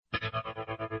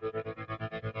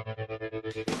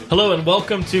Hello and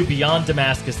welcome to Beyond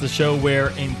Damascus, the show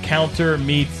where encounter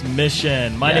meets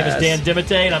mission. My name is Dan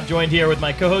Dimite, and I'm joined here with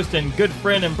my co-host and good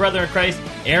friend and brother in Christ,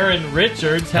 Aaron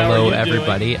Richards. How are you doing? Hello,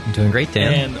 everybody. I'm doing great,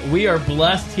 Dan. And we are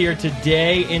blessed here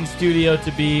today in studio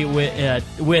to be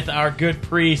with our good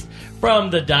priest from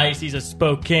the Diocese of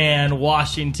Spokane,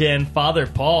 Washington, Father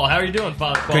Paul. How are you doing,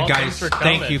 Father Paul? Good, guys. Thanks for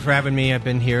coming. Thank you for having me. I've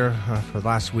been here for the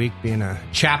last week being a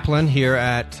chaplain here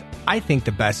at, I think,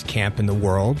 the best camp in the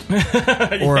world,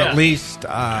 or at least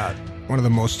one of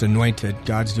the most anointed.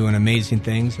 God's doing amazing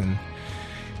things, and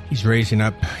he's raising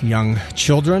up young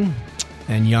children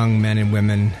and young men and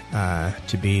women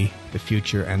to be the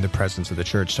future and the presence of the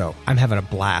church. So I'm having a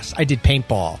blast. I did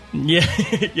paintball.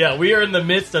 Yeah, we are in the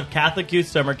midst of Catholic Youth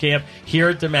Summer Camp here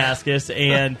at Damascus,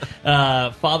 and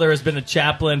Father has been a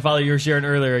chaplain. Father, you were sharing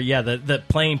earlier, that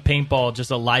playing paintball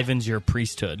just enlivens your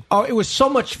priesthood. Oh, it was so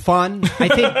much fun. I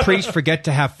think priests forget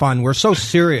to have fun. We're so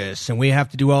serious, and we have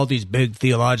to do all these big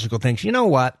theological things. You know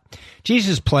what?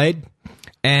 Jesus played,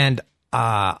 and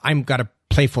I've got a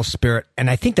playful spirit, and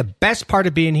I think the best part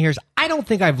of being here is I don't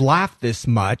think I've laughed this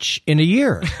much in a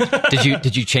year. Did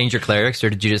you change your clerics, or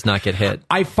did you just not get hit?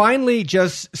 I finally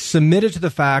just submitted to the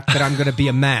fact that I'm going to be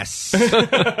a mess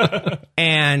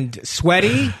and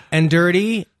sweaty and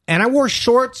dirty, and I wore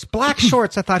shorts, black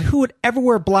shorts. I thought, who would ever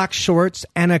wear black shorts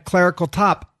and a clerical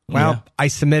top? Well, I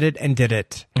submitted and did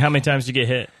it. How many times did you get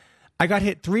hit? I got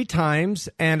hit 3 times,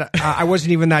 and I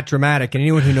wasn't even that dramatic. And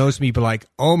anyone who knows me be like,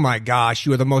 oh my gosh,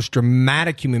 you are the most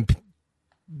dramatic human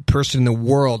person in the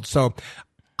world. So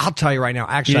I'll tell you right now,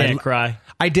 actually, you didn't cry.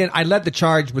 I did. I led the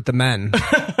charge with the men.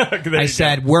 I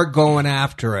said, we're going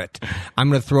after it.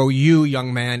 I'm going to throw you,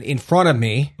 young man, in front of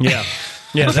me. Yeah.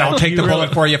 Yeah, I'll take the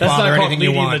bullet for you, Father. Anything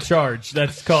you want. That's not called leading the charge.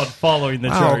 That's called following the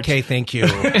charge. Okay, thank you.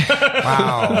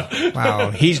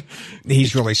 Wow. He's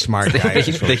really smart, guys.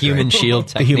 The human shield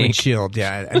technique. The human shield,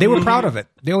 yeah. And they were proud of it.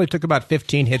 They only took about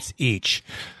 15 hits each.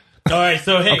 All right,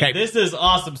 so hey, This is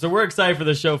awesome. So we're excited for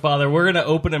the show, Father. We're going to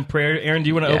open in prayer. Aaron, do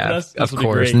you want to open us? Of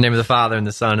course. In the name of the Father, and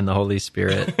the Son, and the Holy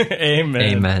Spirit.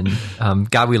 Amen. Amen.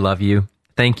 God, we love you.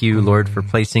 Thank you, Lord, for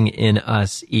placing in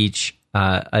us each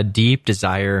a deep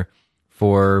desire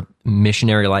for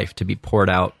missionary life to be poured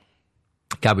out.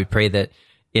 God, we pray that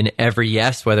in every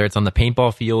yes, whether it's on the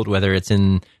paintball field, whether it's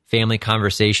in family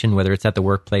conversation, whether it's at the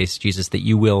workplace, Jesus, that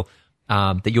you will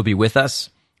that you'll be with us,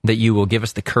 that you will give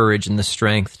us the courage and the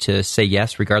strength to say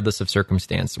yes, regardless of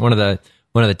circumstance. One of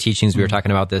the teachings we were talking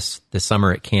about this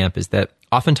summer at camp is that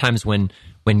oftentimes when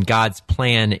God's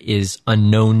plan is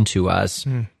unknown to us,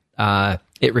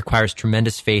 it requires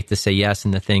tremendous faith to say yes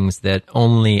in the things that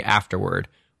only afterward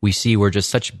we see were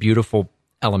just such beautiful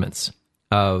elements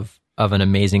of an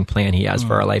amazing plan he has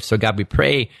for our life. So God, we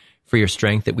pray for your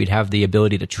strength, that we'd have the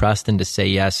ability to trust and to say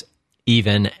yes,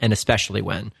 even and especially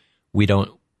when we don't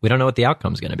know what the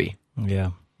outcome is going to be. Yeah,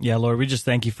 Lord, we just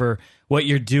thank you for what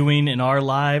you're doing in our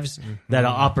lives, that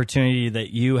opportunity that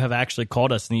you have actually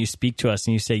called us and you speak to us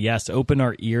and you say, yes, open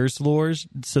our ears, Lord,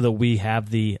 so that we have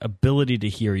the ability to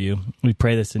hear you. We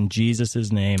pray this in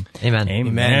Jesus' name. Amen.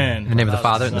 Amen. In the name of the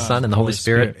Father, and the Son, and the Holy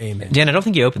Spirit. Amen. Dan, I don't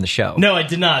think you opened the show. No, I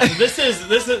did not. So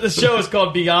this show is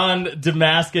called Beyond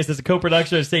Damascus. It's a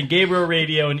co-production of St. Gabriel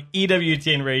Radio and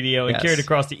EWTN Radio, and carried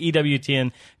across the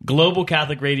EWTN Global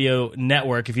Catholic Radio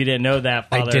Network. If you didn't know that,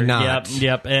 Father. I did not.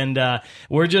 Yep. And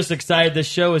we're just excited. This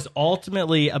show is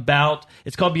ultimately about,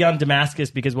 it's called Beyond Damascus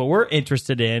because what we're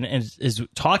interested in is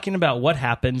talking about what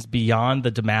happens beyond the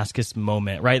Damascus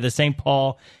moment, right? The St.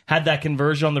 Paul had that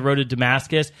conversion on the road to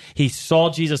Damascus. He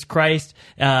saw Jesus Christ.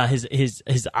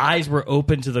 His eyes were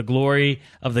open to the glory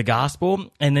of the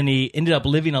gospel, and then he ended up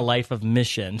living a life of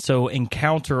mission. So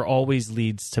encounter always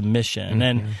leads to mission.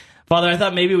 And Father, I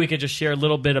thought maybe we could just share a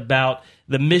little bit about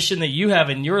the mission that you have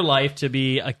in your life to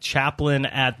be a chaplain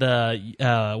at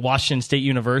the Washington State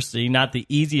University, not the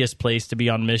easiest place to be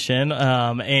on mission,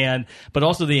 but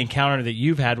also the encounter that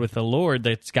you've had with the Lord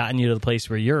that's gotten you to the place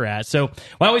where you're at. So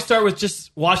why don't we start with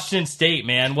just Washington State,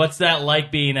 man? What's that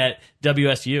like being at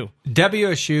WSU?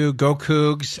 WSU, Go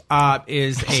Cougs,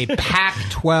 is a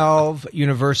Pac-12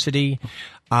 university.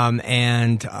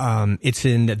 It's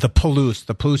in the Palouse.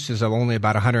 The Palouse is only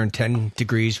about 110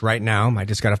 degrees right now. I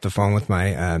just got off the phone with my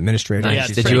administrator.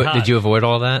 Nice. Did you avoid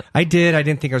all that? I did. I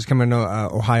didn't think I was coming to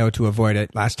Ohio to avoid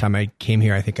it. Last time I came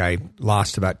here, I think I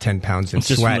lost about 10 pounds in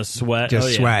sweat. Just from the sweat.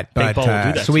 Just sweat. But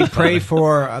so we pray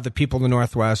for the people in the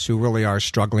Northwest who really are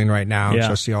struggling right now,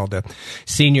 especially all the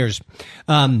seniors.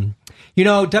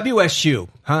 WSU,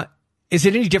 huh? Is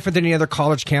it any different than any other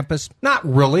college campus? Not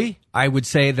really. I would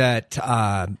say that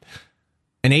an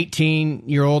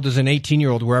 18-year-old is an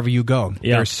 18-year-old wherever you go.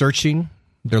 Yeah. They're searching,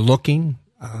 they're looking,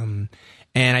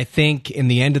 And I think in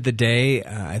the end of the day,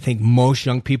 I think most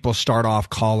young people start off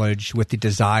college with the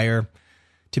desire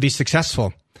to be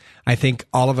successful. I think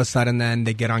all of a sudden then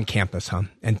they get on campus,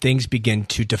 and things begin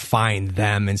to define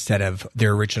them instead of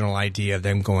their original idea of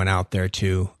them going out there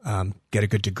to get a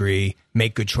good degree,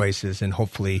 make good choices, and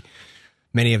hopefully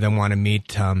many of them want to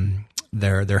meet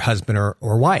their husband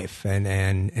or wife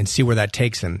and see where that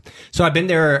takes them. So I've been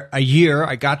there a year.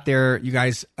 I got there, you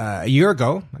guys, a year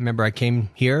ago. I remember I came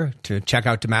here to check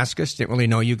out Damascus. Didn't really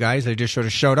know you guys. I just sort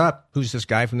of showed up. Who's this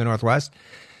guy from the Northwest?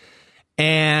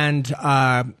 And,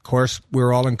 of course, we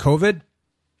were all in COVID.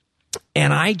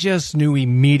 And I just knew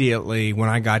immediately when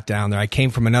I got down there. I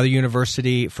came from another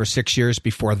university for 6 years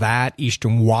before that,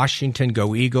 Eastern Washington.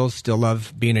 Go Eagles. Still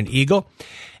love being an Eagle.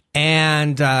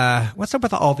 And what's up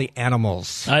with all the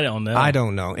animals? I don't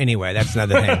know. Anyway, that's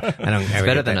another thing. It's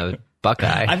better than a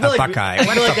Buckeye. I feel like Buckeye. I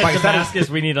feel like at Damascus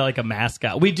we need like a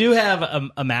mascot. We do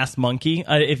have a masked monkey.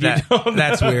 If you don't know,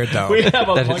 that's weird though. We have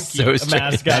a That is monkey, so a strange.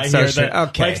 mascot That's so here strange. that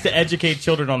Okay. likes to educate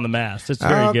children on the mask. It's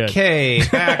very good. Okay,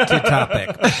 back to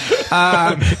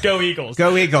topic. Go Eagles.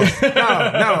 Go Eagles. No,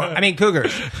 I mean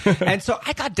Cougars. And so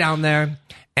I got down there,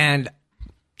 and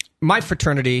my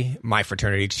fraternity,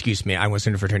 excuse me, I was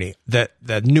in a fraternity.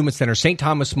 The Newman Center, St.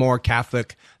 Thomas More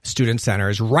Catholic Student Center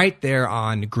is right there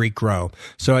on Greek Row.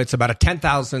 So it's about a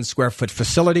 10,000 square foot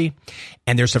facility,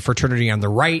 and there's a fraternity on the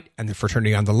right and a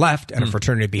fraternity on the left and a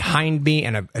fraternity behind me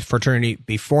and a fraternity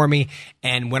before me.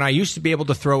 And when I used to be able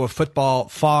to throw a football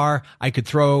far, I could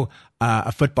throw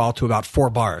a football to about 4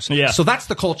 bars. Yeah. So that's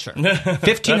the culture.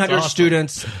 1,500 awesome.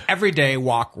 students every day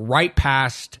walk right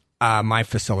past my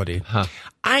facility.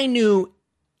 I knew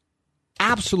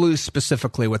absolutely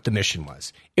specifically what the mission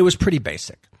was. It was pretty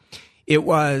basic. It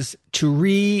was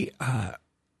to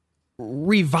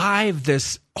revive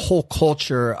this whole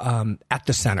culture at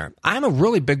the center. I'm a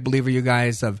really big believer, you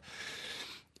guys,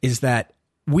 is that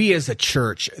we as a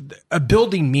church, a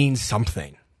building means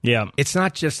something. Yeah. It's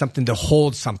not just something to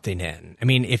hold something in. I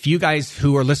mean, if you guys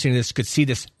who are listening to this could see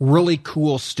this really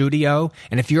cool studio,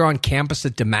 and if you're on campus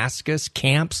at Damascus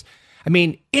camps, I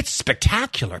mean, it's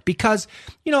spectacular because,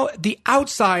 the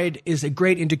outside is a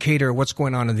great indicator of what's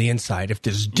going on the inside. If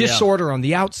there's disorder on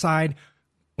the outside,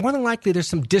 more than likely there's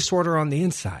some disorder on the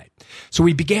inside. So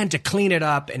we began to clean it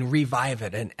up and revive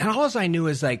it. And all I knew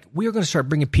is like, we were going to start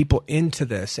bringing people into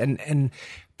this. And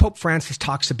Pope Francis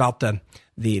talks about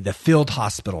the field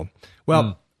hospital.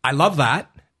 Well, I love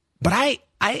that. But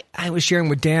I was sharing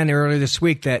with Dan earlier this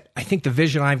week that I think the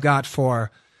vision I've got for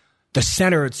the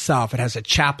center itself, it has a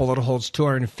chapel that holds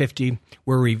 250,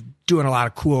 where we're doing a lot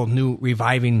of cool new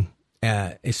reviving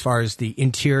as far as the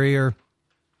interior.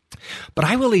 But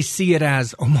I really see it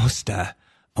as almost a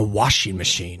washing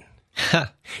machine.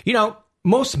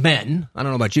 Most men, I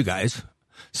don't know about you guys,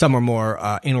 some are more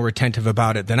anal retentive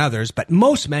about it than others, but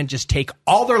most men just take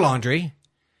all their laundry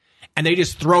and they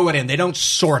just throw it in. They don't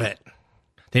sort it.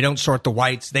 They don't sort the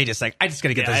whites. They just I just got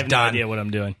to get this I have done. no idea what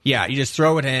I'm doing. Yeah, you just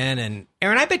throw it in, and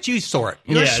Aaron, I bet you sort.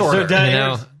 You're a So sorter.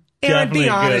 Dan- Aaron, be definitely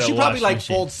honest. good You at probably washing like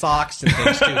machine. fold socks and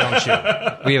things too, don't you?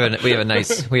 we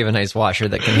have a nice washer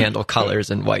that can handle colors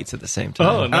and whites at the same time.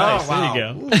 Oh, nice. Oh, wow. There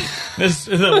you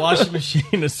go. The washing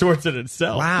machine sorts it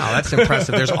itself. Wow, that's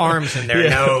impressive. There's arms in there.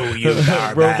 No, you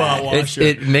are Robot bad. washer.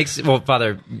 It makes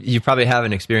Father, you probably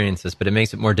haven't experienced this, but it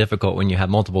makes it more difficult when you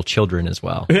have multiple children as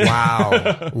well.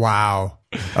 Wow.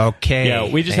 Okay.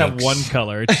 Yeah, we just have thanks. one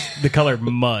color. It's the color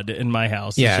mud in my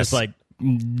house. Yes. It's just like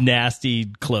nasty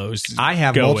clothes. I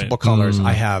have go multiple in. colors.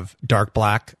 I have dark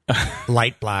black,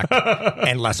 light black,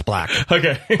 and less black.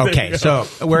 Okay. Okay, so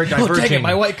we're diverging. dang it,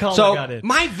 my white collar so got it.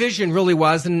 my vision really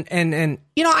was, and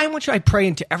I want you. I pray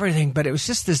into everything, but it was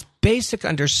just this basic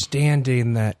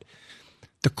understanding that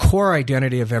the core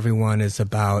identity of everyone is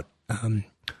about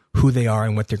who they are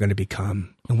and what they're going to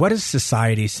become, and what is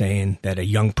society saying that a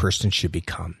young person should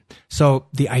become. So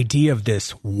the idea of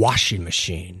this washing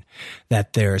machine,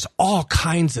 that there's all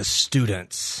kinds of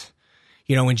students.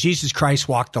 When Jesus Christ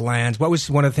walked the lands, what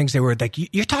was one of the things they were like?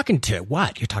 You're talking to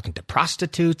what? You're talking to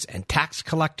prostitutes and tax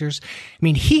collectors. I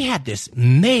mean, he had this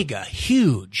mega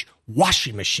huge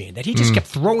washing machine that he just kept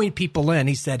throwing people in.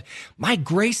 He said, "My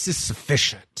grace is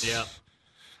sufficient." Yeah.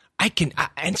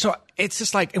 And so it's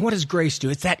just like, and what does grace do?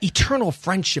 It's that eternal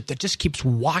friendship that just keeps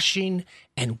washing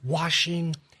and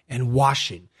washing and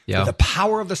washing. Yeah. Through the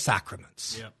power of the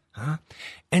sacraments. Yeah.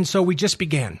 And so we just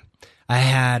began. I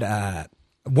had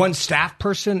one staff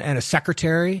person and a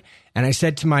secretary. And I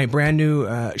said to my brand new,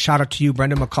 shout out to you,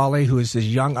 Brendan McCauley, who is a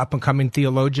young up and coming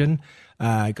theologian,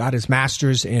 got his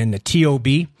master's in the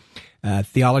TOB,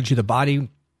 theology of the body.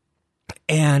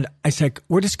 And I said,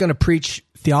 we're just going to preach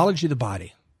theology of the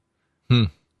body.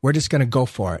 we're just going to go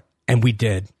for it. And we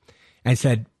did. And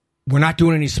said, we're not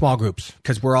doing any small groups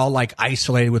because we're all like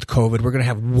isolated with COVID. We're going to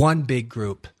have one big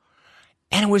group.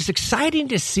 And it was exciting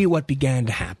to see what began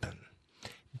to happen.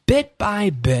 Bit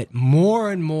by bit,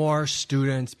 more and more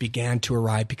students began to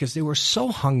arrive because they were so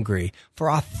hungry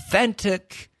for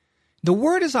authentic, the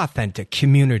word is authentic,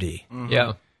 community. Mm-hmm.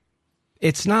 Yeah.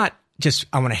 It's not just,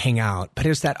 I want to hang out, but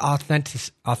it's that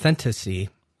authenticity.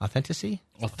 Authenticity?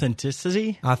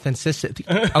 Authenticity? Authenticity.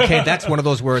 Okay, that's one of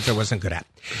those words I wasn't good at.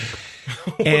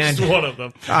 And what's one of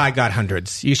them? I got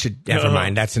hundreds. You should, never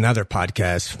mind. That's another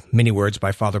podcast. Many words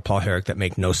by Father Paul Heric that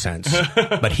make no sense,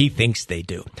 but he thinks they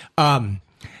do.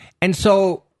 And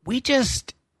so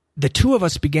the two of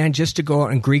us began just to go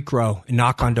out and Greek row and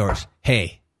knock on doors.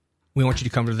 Hey, we want you to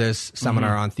come to this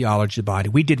seminar on theology of the body.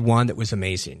 We did one that was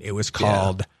amazing. It was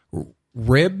called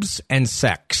Ribs and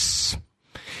Sex.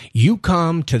 You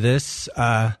come to this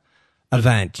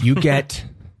event. You get...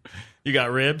 You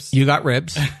got ribs? You got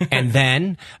ribs. And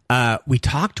then we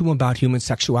talked to them about human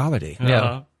sexuality.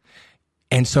 Yeah.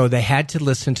 And so they had to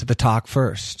listen to the talk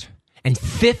first. And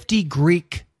 50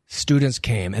 Greek students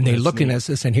came, and they're looking at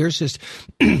this, and here's this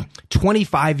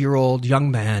 25-year-old young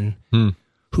man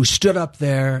who stood up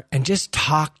there and just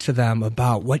talked to them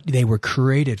about what they were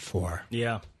created for.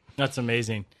 Yeah, that's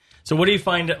amazing. So what do you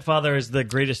find, Father, is the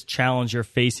greatest challenge you're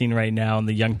facing right now in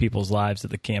the young people's lives at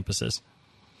the campuses?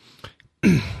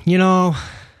 You know,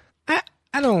 I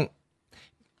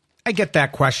get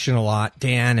that question a lot,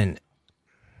 Dan, and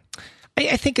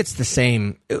I think it's the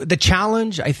same. The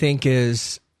challenge, I think,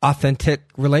 is authentic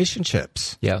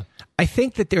relationships. Yeah. I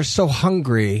think that they're so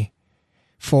hungry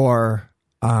for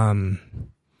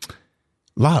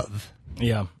love.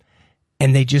 Yeah.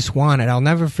 And they just want it. I'll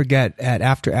never forget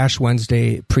after Ash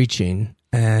Wednesday preaching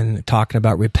and talking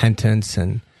about repentance,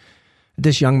 and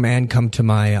this young man come to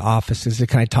my office and said,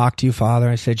 "Can I talk to you, Father?"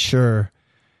 I said, "Sure."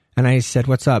 And I said,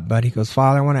 "What's up, bud?" He goes,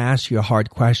 "Father, I want to ask you a hard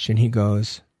question." He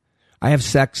goes, "I have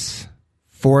sex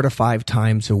 4 to 5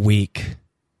 times a week,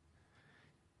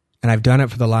 and I've done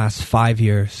it for the last 5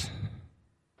 years.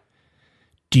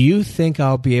 Do you think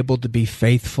I'll be able to be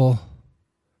faithful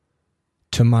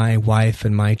to my wife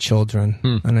and my children?"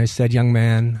 And I said, "Young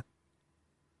man,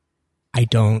 I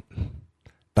don't,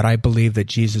 but I believe that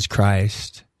Jesus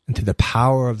Christ, and through the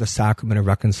power of the sacrament of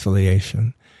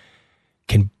reconciliation,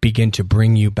 can begin to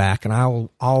bring you back, and I'll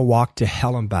walk to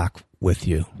hell and back with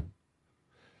you."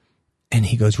 And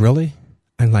he goes, "Really?"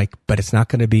 I'm like, "But it's not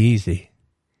going to be easy."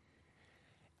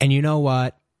 And you know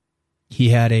what? He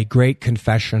had a great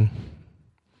confession,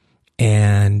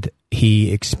 and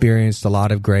he experienced a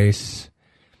lot of grace,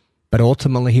 but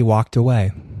ultimately he walked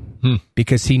away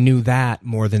because he knew that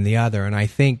more than the other. And I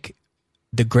think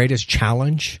the greatest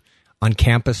challenge on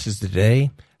campuses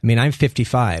today, I mean, I'm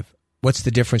 55. What's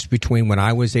the difference between when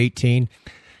I was 18?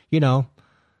 You know,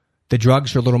 the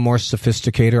drugs are a little more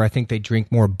sophisticated. I think they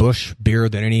drink more Bush beer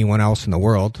than anyone else in the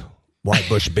world. Why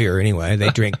Bush beer anyway? They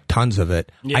drink tons of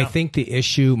it. Yeah. I think the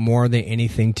issue more than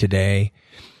anything today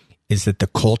is that the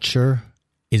culture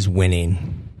is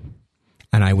winning.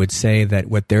 And I would say that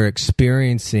what they're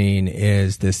experiencing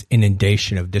is this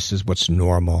inundation of this is what's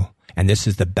normal and this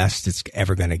is the best it's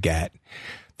ever going to get.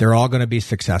 They're all going to be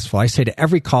successful. I say to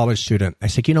every college student, I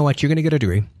say, you know what? You're going to get a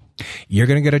degree. You're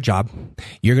going to get a job.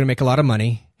 You're going to make a lot of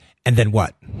money. And then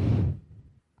what?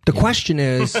 The question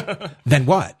is, then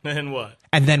what? And what?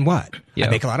 And then what? Yeah. I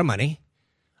make a lot of money.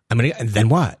 And then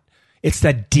what? It's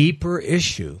that deeper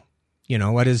issue. You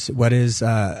know, what is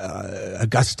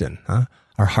Augustine? Huh?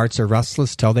 Our hearts are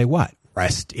restless till they what?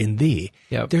 Rest in thee.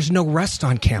 Yep. There's no rest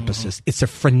on campuses. It's a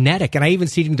frenetic, and I even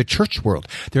see it in the church world.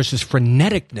 There's this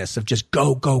freneticness of just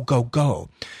go, go, go, go.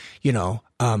 You know,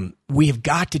 we have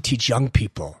got to teach young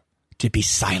people to be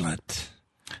silent,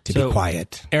 to be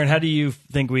quiet. Aaron, how do you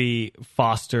think we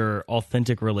foster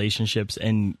authentic relationships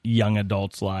in young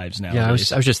adults' lives now? Yeah, I was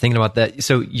just thinking about that.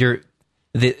 So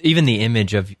even the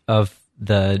image of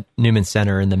the Newman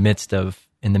Center in the midst of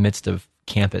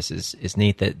campus is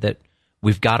neat, that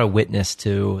we've got a witness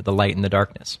to the light and the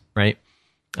darkness, right?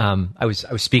 I was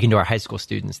speaking to our high school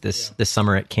students this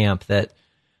summer at camp, that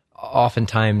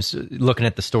oftentimes looking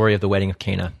at the story of the wedding of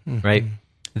Cana, right?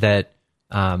 That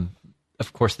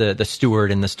of course the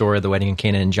steward in the story of the wedding of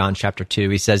Cana in John chapter 2,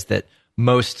 he says that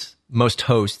most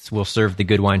hosts will serve the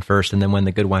good wine first, and then when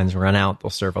the good wines run out,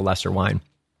 they'll serve a lesser wine.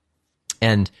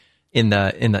 And in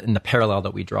the parallel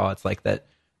that we draw, it's like that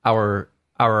our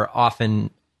often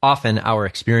our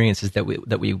experience is that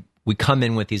we come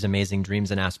in with these amazing dreams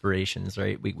and aspirations,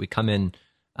 right? We come in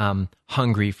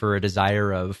hungry for a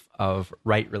desire of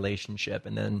right relationship,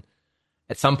 and then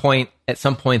at some point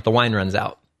the wine runs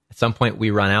out, at some point we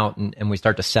run out and we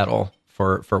start to settle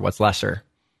for what's lesser.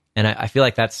 And I feel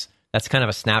like that's kind of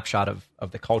a snapshot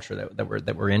of the culture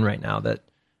that we're in right now, that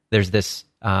there's this,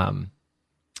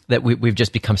 that we've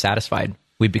just become satisfied.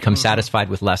 We've become satisfied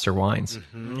with lesser wines.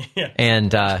 Yeah.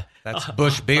 And, that's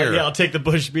Bush beer. Yeah, I'll take the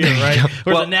Bush beer, right?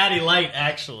 Or the Natty Light,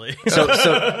 actually. So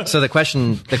the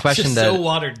question just that, so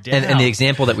watered down. and the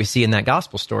example that we see in that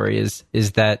gospel story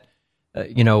is that,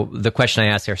 the question I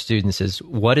ask our students is,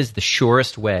 what is the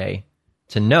surest way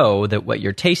to know that what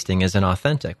you're tasting isn't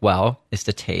authentic? Well, it's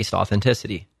to taste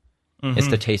authenticity. It's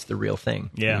to taste the real thing.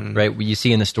 Yeah. Right. You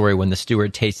see in the story when the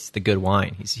steward tastes the good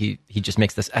wine, he just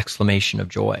makes this exclamation of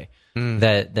joy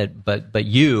but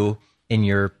you in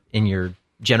your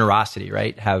generosity,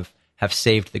 right, have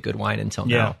saved the good wine until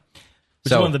now.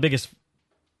 Which is one of the biggest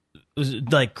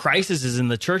crises in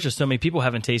the church is so many people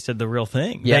haven't tasted the real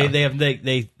thing. Yeah.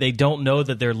 They don't know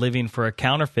that they're living for a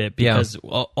counterfeit because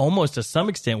almost to some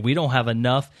extent we don't have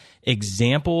enough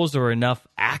examples or enough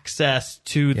access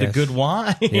to the good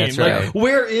wine. That's right.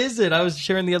 Where is it? I was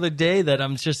sharing the other day that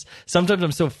sometimes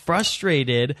I'm so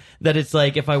frustrated that it's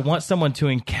like if I want someone to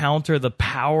encounter the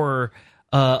power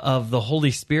of the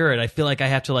Holy Spirit, I feel like I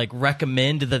have to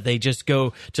recommend that they just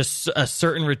go to a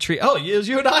certain retreat. Oh,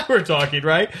 you and I were talking,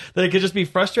 right? That it could just be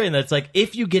frustrating. That's like,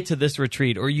 if you get to this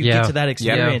retreat or you get to that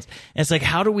experience, and it's like,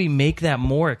 how do we make that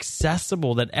more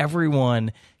accessible that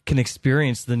everyone can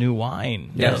experience the new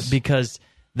wine? Yes. Because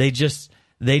they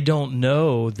don't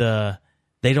know the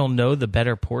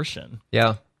better portion.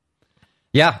 Yeah.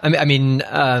 Yeah, I mean,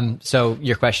 so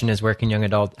your question is, how can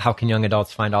young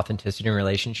adults find authenticity in a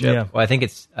relationship? Yeah. Well, I think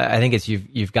it's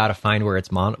you've got to find where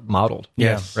it's modeled.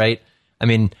 Yes. Right. I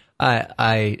mean,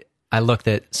 I looked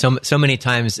at so many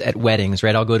times at weddings.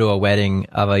 Right. I'll go to a wedding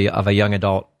of a young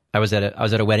adult. I was at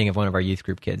a wedding of one of our youth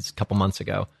group kids a couple months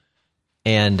ago,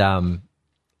 and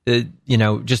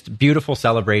just beautiful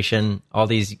celebration. All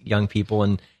these young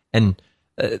people and.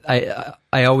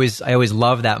 I always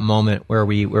love that moment where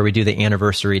we do the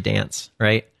anniversary dance,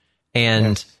 right?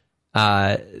 And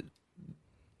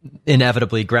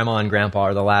inevitably, grandma and grandpa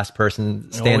are the last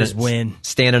person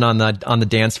standing on the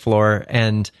dance floor,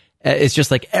 and it's just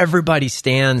like everybody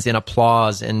stands in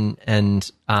applause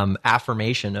and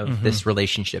affirmation of this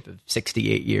relationship of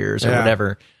 68 years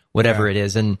or whatever it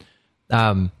is, and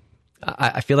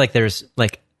I feel like there's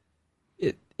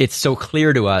it's so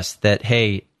clear to us that,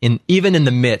 hey, even in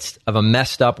the midst of a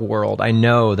messed up world, I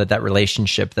know that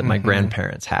relationship that my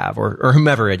grandparents have or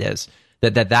whomever it is,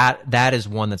 that is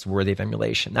one that's worthy of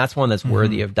emulation. That's one that's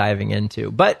worthy of diving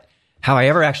into. But have I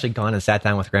ever actually gone and sat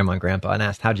down with grandma and grandpa and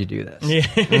asked, how'd you do this?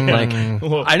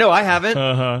 Well, I know I haven't.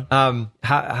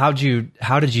 How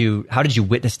did you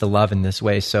witness the love in this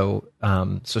way so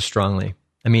strongly?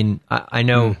 I mean, I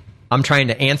know I'm trying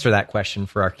to answer that question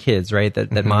for our kids, right?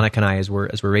 That Monica and I, as we're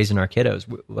raising our kiddos,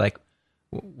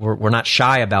 we're not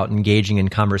shy about engaging in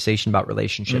conversation about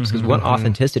relationships because we want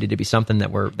authenticity to be something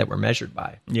that we're measured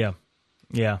by.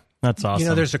 Yeah, that's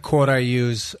awesome. There's a quote I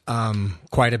use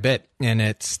quite a bit, and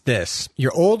it's this: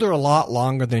 "You're older a lot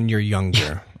longer than you're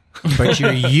younger." But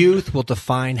your youth will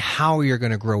define how you're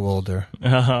going to grow older.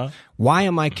 Why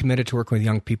am I committed to working with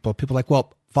young people? People are like,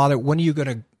 well, Father, when are you going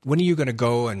to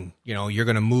go and, you're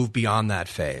going to move beyond that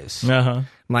phase? I'm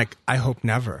like, I hope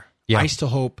never. Yeah. I still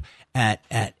hope at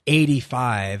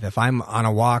 85, if I'm on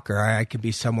a walker, I could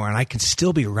be somewhere and I can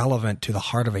still be relevant to the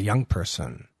heart of a young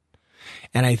person.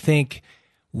 And I think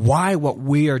what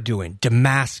we are doing,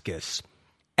 Damascus,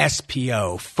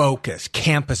 SPO, Focus,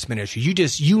 campus ministry,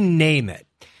 you name it.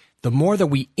 The more that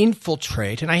we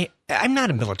infiltrate, and I'm not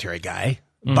a military guy,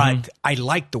 but I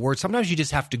like the word. Sometimes you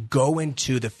just have to go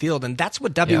into the field, and that's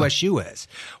what WSU is.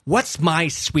 What's my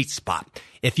sweet spot?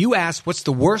 If you ask what's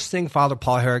the worst thing Father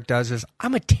Paul Heric does is,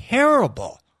 I'm a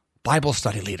terrible Bible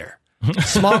study leader.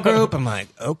 Small group, I'm like,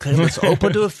 okay, let's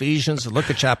open to Ephesians and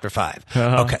look at chapter 5.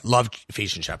 Okay, love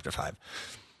Ephesians chapter 5.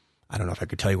 I don't know if I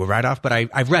could tell you right off, but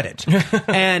I've read it.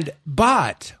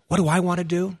 But what do I want to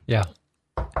do? Yeah.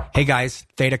 Hey guys,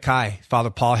 Theta Chi, Father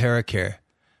Paul Heric here.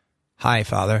 Hi,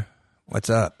 Father. What's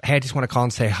up? Hey, I just want to call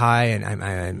and say hi, and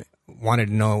I wanted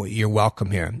to know you're welcome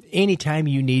here. Anytime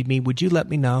you need me, would you let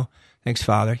me know? Thanks,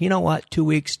 Father. You know what? 2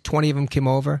 weeks, 20 of them came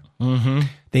over.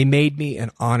 They made me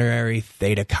an honorary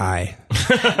Theta Chi.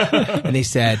 And they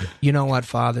said, you know what,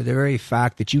 Father? The very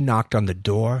fact that you knocked on the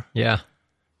door. Yeah.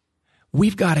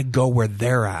 We've got to go where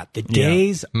they're at. The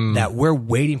days that we're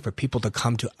waiting for people to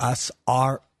come to us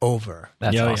are over.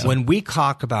 That's awesome. When we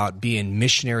talk about being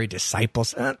missionary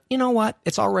disciples, you know what?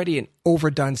 It's already an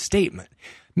overdone statement.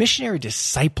 Missionary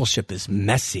discipleship is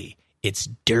messy. It's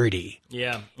dirty.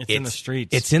 Yeah, it's in the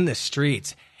streets. It's in the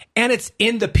streets. And it's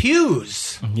in the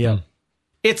pews. Yeah.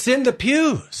 It's in the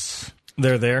pews.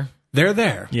 They're there. They're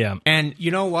there. Yeah. And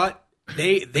you know what?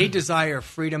 They desire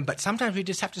freedom, but sometimes we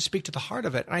just have to speak to the heart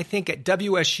of it. And I think at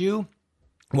WSU,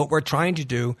 what we're trying to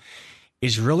do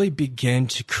is really begin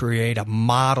to create a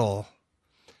model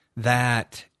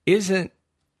that isn't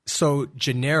so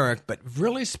generic, but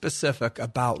really specific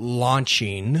about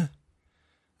launching,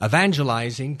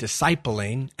 evangelizing,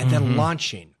 discipling, and then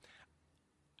launching.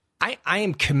 I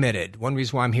am committed. One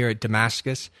reason why I'm here at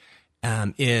Damascus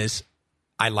is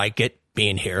I like it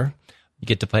being here. You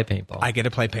get to play paintball. I get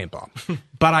to play paintball.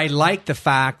 But I like the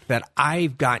fact that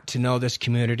I've got to know this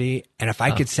community, and if I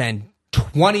could send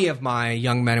 20 of my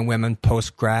young men and women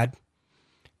post-grad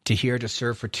to here to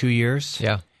serve for 2 years,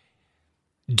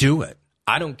 do it.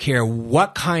 I don't care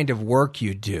what kind of work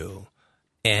you do,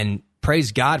 and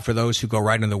praise God for those who go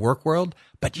right into the work world,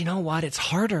 but you know what? It's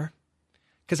harder.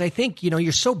 Because I think,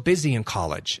 you're so busy in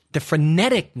college. The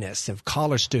freneticness of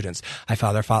college students.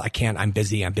 Father, I can't, I'm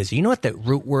busy. You know what the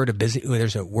root word of busy,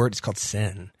 there's a word, it's called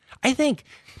sin. I think.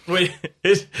 Wait,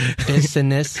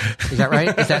 business. Is that right?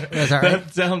 Is that right?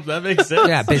 That makes sense.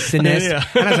 Yeah, business. Yeah.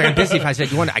 And I was like, I'm busy. If I said,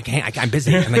 I'm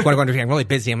busy. I'm like, I'm really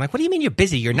busy. I'm like, what do you mean you're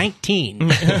busy? You're 19.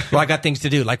 Well, I got things to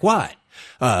do. Like what?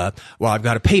 Well, I've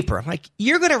got a paper. I'm like,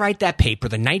 you're going to write that paper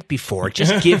the night before.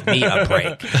 Just give me a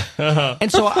break.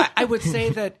 And so I would say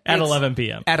that at 11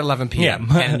 p.m. At 11 p.m.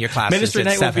 And your class Ministry is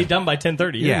at night 7. will be done by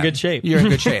 10:30. You're in good shape. You're in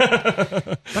good shape.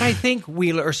 But I think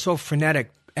we are so frenetic,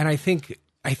 and I think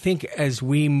as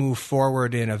we move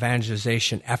forward in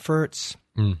evangelization efforts,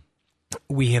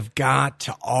 we have got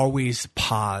to always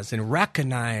pause and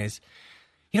recognize,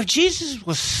 Jesus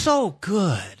was so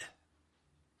good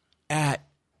at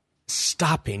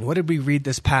stopping. What did we read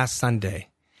this past Sunday?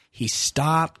 He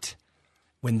stopped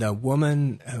when the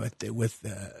woman with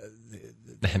the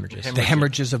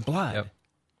hemorrhages of blood. Yep.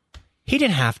 He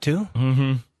didn't have to.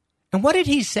 Mm-hmm. And what did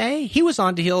he say? He was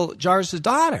on to heal Jairus'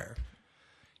 daughter.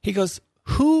 He goes,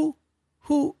 Who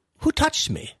touched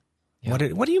me?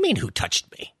 Yep. What do you mean, who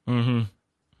touched me? Mm-hmm.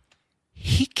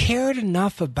 He cared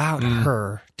enough about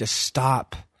her to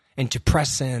stop and to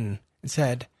press in and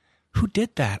said, who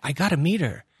did that? I got to meet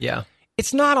her. Yeah.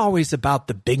 It's not always about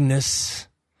the bigness,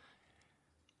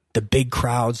 the big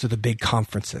crowds, or the big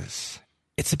conferences.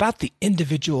 It's about the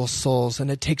individual souls,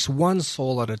 and it takes one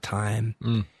soul at a time.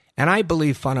 And I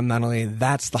believe fundamentally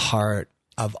that's the heart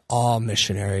of all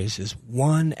missionaries, is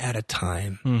one at a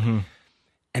time. Mm-hmm.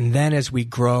 And then as we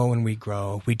grow and we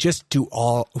grow, we just do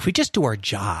our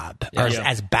job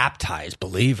as baptized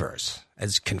believers,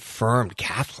 as confirmed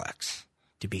Catholics,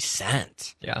 to be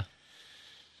sent. Yeah.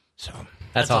 So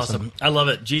that's awesome. I love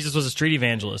it. Jesus was a street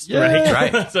evangelist, right?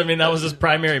 Right. So, that was his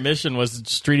primary mission, was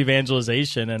street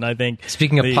evangelization. And I think,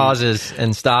 speaking of pauses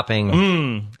and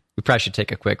stopping, we probably should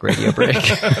take a quick radio break.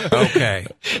 Okay.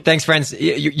 Thanks, friends.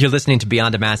 You're listening to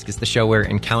Beyond Damascus, the show where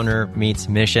encounter meets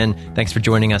mission. Thanks for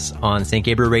joining us on St.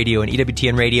 Gabriel Radio and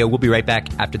EWTN Radio. We'll be right back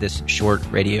after this short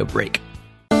radio break.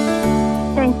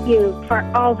 Thank you for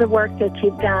all the work that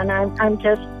you've done.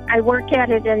 I work at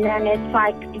it, and then it's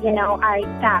like, I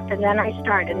stop, and then I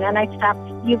start, and then I stop.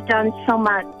 You've done so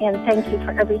much, and thank you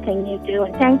for everything you do.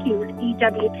 And thank you,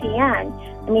 EWTN.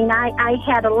 I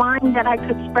had a line that I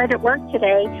could spread at work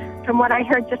today from what I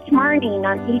heard this morning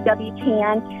on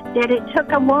EWTN, that it took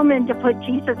a woman to put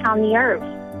Jesus on the earth.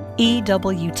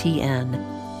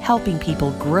 EWTN, helping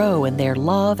people grow in their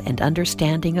love and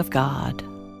understanding of God.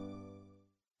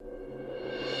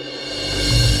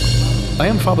 I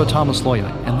am Father Thomas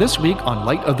Loya, and this week on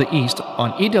Light of the East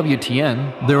on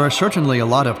EWTN, there are certainly a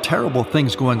lot of terrible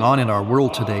things going on in our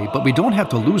world today, but we don't have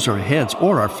to lose our heads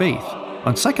or our faith.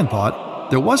 On second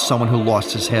thought, there was someone who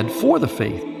lost his head for the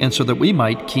faith, and so that we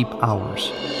might keep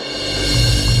ours.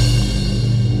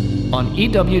 On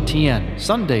EWTN,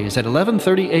 Sundays at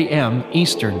 11:30 a.m.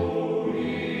 Eastern.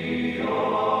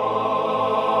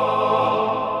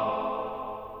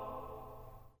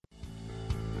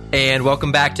 And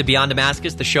welcome back to Beyond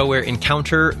Damascus, the show where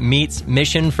encounter meets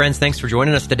mission. Friends, thanks for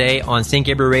joining us today on St.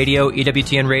 Gabriel Radio,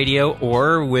 EWTN Radio,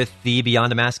 or with the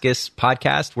Beyond Damascus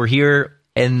podcast. We're here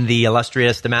in the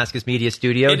illustrious Damascus Media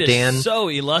Studio. It is Dan, so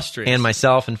illustrious. And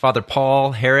myself and Father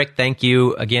Paul Heric, thank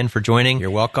you again for joining.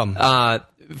 You're welcome.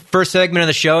 First segment of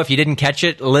the show, if you didn't catch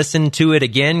it, listen to it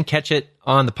again. Catch it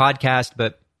on the podcast.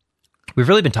 But we've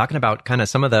really been talking about kind of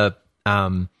some of the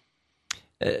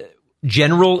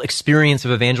general experience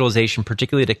of evangelization,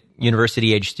 particularly to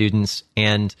university-age students.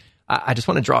 And I just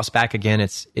want to draw us back again.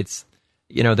 It's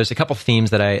there's a couple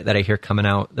themes that I hear coming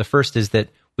out. The first is that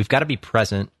we've got to be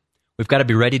present. We've got to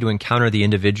be ready to encounter the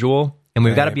individual, and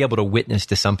we've got to be able to witness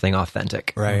to something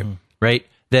authentic. Right. Right?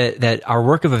 that our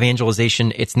work of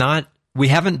evangelization, we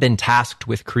haven't been tasked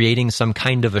with creating some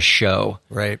kind of a show.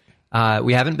 Right.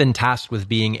 We haven't been tasked with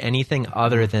being anything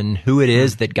other than who it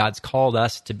is that God's called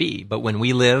us to be. But when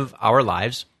we live our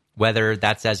lives, whether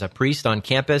that's as a priest on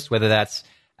campus, whether that's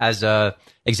as a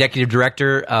executive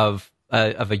director of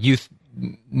a youth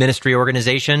ministry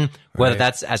organization, whether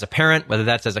that's as a parent, whether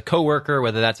that's as a coworker,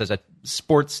 whether that's as a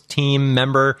sports team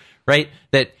member, right?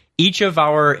 That each of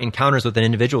our encounters with an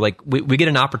individual, like we get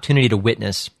an opportunity to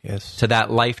witness to that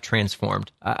life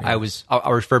transformed.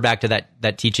 I'll refer back to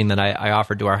that teaching that I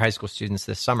offered to our high school students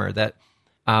this summer, that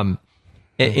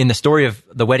in the story of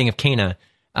the wedding of Cana,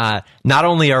 not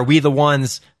only are we the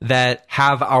ones that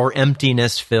have our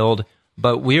emptiness filled,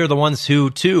 but we are the ones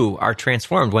who too are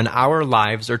transformed. When our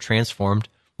lives are transformed,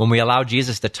 when we allow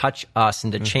Jesus to touch us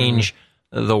and to change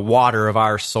the water of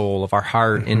our soul, of our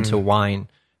heart into wine,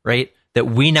 right? That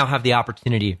we now have the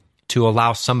opportunity to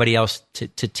allow somebody else to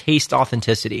taste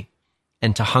authenticity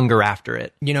and to hunger after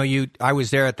it. You know, I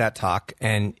was there at that talk,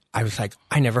 and I was like,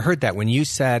 I never heard that. When you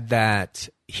said that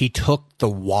he took the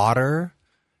water,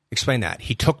 explain that.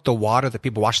 He took the water that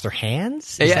people wash their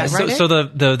hands? Is that right? So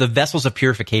the vessels of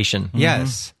purification.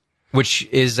 Yes. Which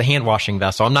is a hand washing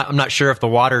vessel. I'm not sure if the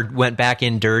water went back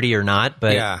in dirty or not,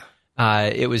 but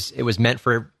it was meant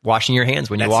for washing your hands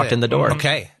when you walked in the door.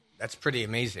 Okay. That's pretty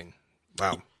amazing.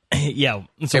 Wow. Yeah,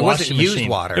 it's it a wasn't washing used machine.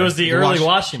 water. It was the early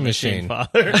washing machine,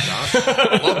 Father.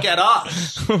 Look at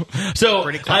us. So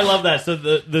I love that. So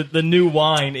the new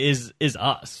wine is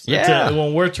us. Yeah.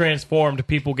 When we're transformed,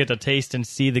 people get to taste and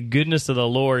see the goodness of the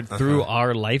Lord through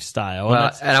our lifestyle.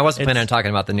 Well, and I wasn't planning on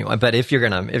talking about the new one, but if you're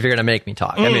gonna make me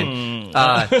talk, I mean,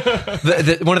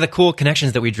 one of the cool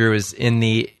connections that we drew is in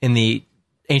the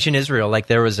ancient Israel, like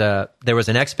there was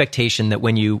an expectation that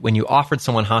when you offered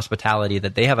someone hospitality,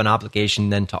 that they have an obligation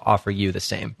then to offer you the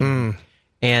same.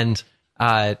 And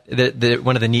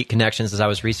one of the neat connections as I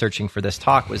was researching for this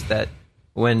talk was that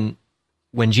when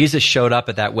Jesus showed up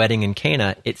at that wedding in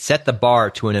Cana, it set the bar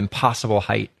to an impossible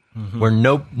height where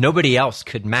nobody else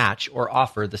could match or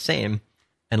offer the same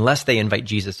unless they invite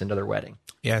Jesus into their wedding.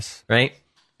 Yes. Right?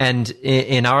 And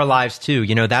in our lives too,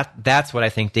 you know, that's what I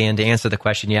think, Dan, to answer the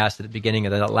question you asked at the beginning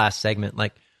of that last segment,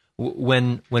 like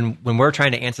when we're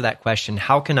trying to answer that question,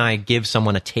 how can I give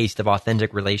someone a taste of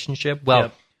authentic relationship?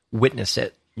 Well, witness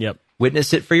it. Yep.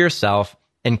 Witness it for yourself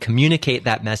and communicate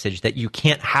that message that you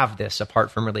can't have this apart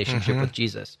from relationship with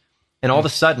Jesus. And all of a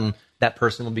sudden, that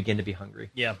person will begin to be hungry.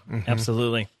 Yeah,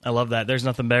 absolutely. I love that. There's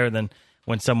nothing better than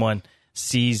when someone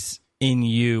sees in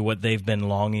you what they've been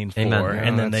longing for,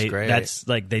 and then that's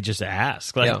like they just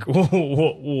ask, like,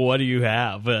 what do you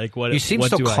have? Like, what you seem what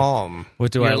so do calm.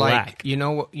 What do I lack? You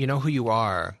know who you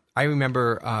are. I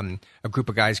remember a group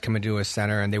of guys coming to a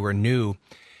center, and they were new,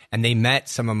 and they met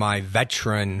some of my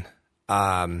veteran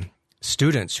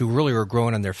students who really were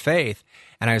growing in their faith.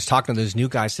 And I was talking to those new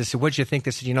guys. They said, "What'd you think?"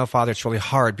 They said, Father, it's really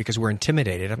hard because we're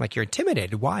intimidated. I'm like, "You're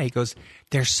intimidated? Why?" He goes,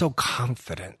 "They're so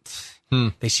confident.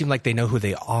 They seem like they know who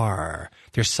they are.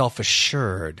 They're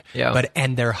self-assured,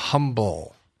 and they're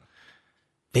humble.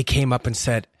 They came up and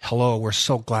said, 'Hello, we're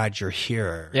so glad you're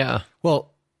here.'" Yeah.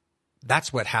 Well,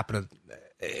 that's what happened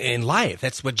in life.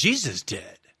 That's what Jesus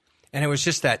did. And it was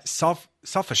just that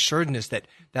self-assuredness that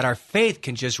our faith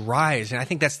can just rise. And I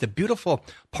think that's the beautiful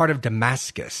part of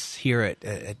Damascus here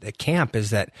at the camp, is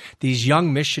that these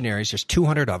young missionaries, there's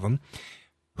 200 of them,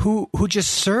 who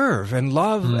just serve and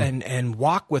love and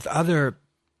walk with other,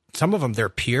 some of them their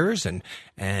peers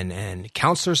and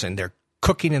counselors, and they're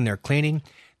cooking and they're cleaning.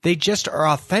 They just are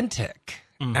authentic.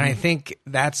 And I think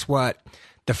that's what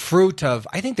the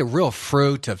real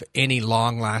fruit of any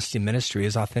long-lasting ministry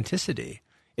is authenticity.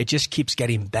 It just keeps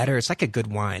getting better. It's like a good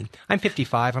wine. I'm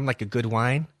 55. I'm like a good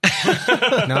wine.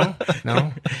 No?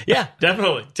 Yeah,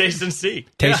 definitely. Taste and see.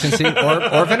 Taste and see.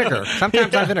 Or vinegar.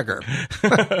 Sometimes I'm vinegar.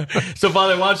 So,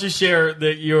 Father, why don't you share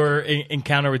your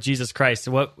encounter with Jesus Christ?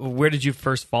 Where did you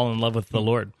first fall in love with the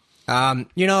Lord? I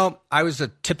was a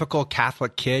typical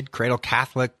Catholic kid, cradle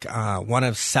Catholic, one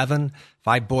of 7,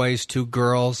 5 boys, 2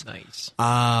 girls. Nice.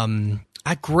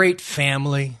 A great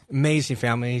family, amazing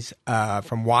families,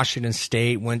 from Washington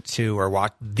State, went to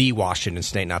the Washington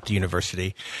State, not the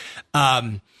university,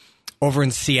 over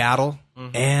in Seattle,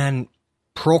 and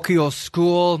parochial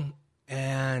school.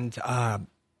 And I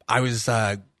was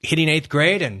hitting 8th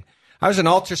grade, and I was an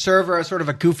altar server. I was sort of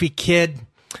a goofy kid,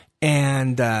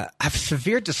 and I have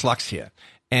severe dyslexia.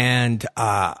 And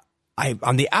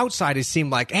on the outside, it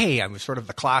seemed like, hey, I was sort of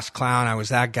the class clown. I was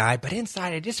that guy. But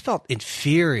inside, I just felt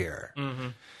inferior.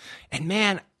 And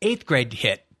man, 8th grade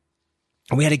hit,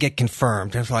 and we had to get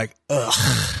confirmed. I was like, ugh,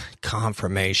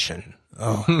 confirmation.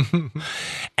 Oh.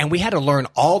 And we had to learn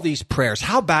all these prayers.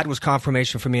 How bad was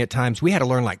confirmation for me at times? We had to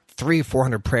learn like 300 or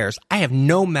 400 prayers. I have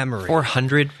no memory.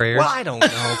 400 prayers? Well, I don't know.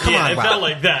 Come on. It felt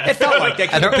like that. It felt like that.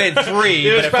 Could have been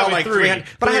 3, but it felt like 300.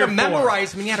 But I had to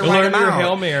memorize them. You had to write them Learn your out.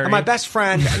 Hail Mary. And my best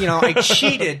friend, I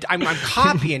cheated. I'm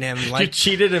copying him. Like, you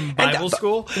cheated in Bible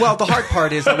school? Well, the hard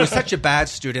part is I was such a bad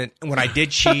student. And when I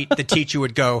did cheat, the teacher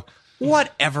would go,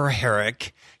 "Whatever,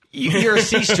 Heric. You're a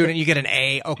C student, you get an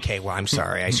A. Okay, well, I'm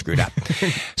sorry, I screwed up."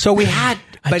 So we had...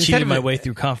 I cheated my way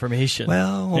through confirmation.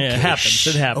 Well, okay. Yeah, it happens.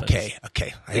 It happens.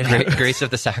 Okay. Grace of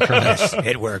the sacraments.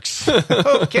 It works.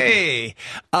 Okay.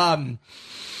 And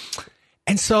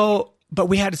so, but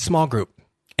we had a small group,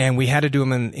 and we had to do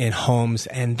them in homes,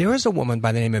 and there was a woman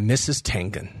by the name of Mrs.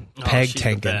 Tangen. Peg she's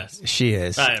Tangen. the best. She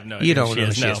is. I have no idea You don't who know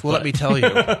who she she is. is. Well, let me tell you.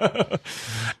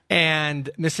 And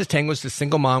Mrs. Tangen was a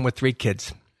single mom with 3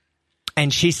 kids.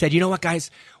 And she said, "You know what,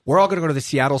 guys? We're all going to go to the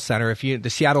Seattle Center. The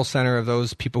Seattle Center of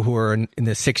those people who were in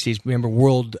the 60s, remember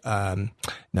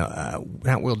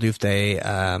not World Youth Day.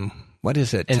 What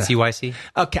is it? NCYC?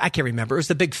 Okay, I can't remember. It was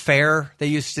the big fair they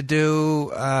used to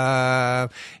do.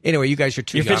 Anyway, you guys are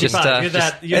too You're young. 55.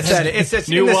 It's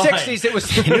New in the wine. 60s. It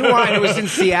was New Wine. It was in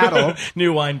Seattle.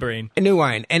 New wine brain. New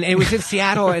Wine. And it was in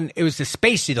Seattle, and it was the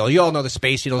Space Needle. You all know the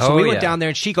Space Needle. So we went down there,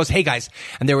 and she goes, "Hey, guys."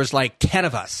 And there was like 10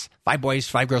 of us. 5 boys,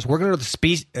 5 girls. We're going to go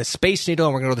to the Space Needle,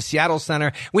 and we're going to go to the Seattle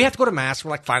Center. We have to go to Mass. We're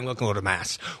like, fine, we'll go to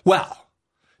Mass. Well,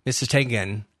 Mrs.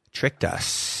 Tangen tricked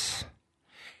us.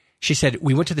 She said,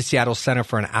 we went to the Seattle Center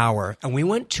for an hour, and we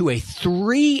went to a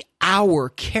 3-hour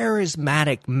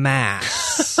charismatic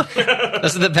Mass.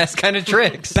 Those are the best kind of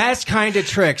tricks. Best kind of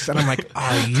tricks. And I'm like,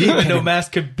 are you I didn't know kidding? Mass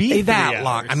could be that 3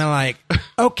 long? hours. I'm like,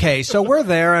 okay, so we're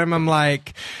there, and I'm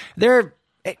like, they're,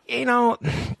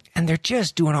 and they're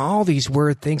just doing all these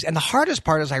weird things. And the hardest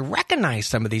part is I recognize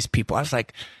some of these people. I was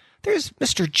like, there's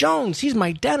Mr. Jones. He's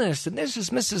my dentist. And this is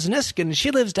Mrs. Niskin. And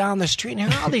she lives down the street. And here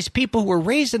are all these people who were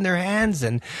raising their hands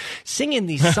and singing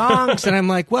these songs. And I'm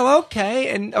like, well,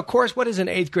 okay. And of course, what does an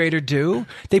 8th grader do?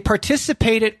 They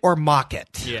participate it or mock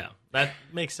it. Yeah, that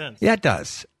makes sense. Yeah, it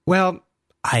does. Well,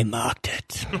 I mocked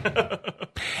it.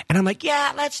 And I'm like,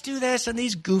 yeah, let's do this. And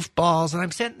these goofballs. And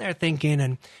I'm sitting there thinking,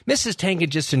 and Mrs. Tangen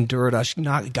just endured us.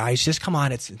 Guys, just come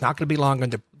on. It's not going to be long.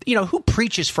 Who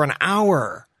preaches for an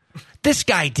hour? This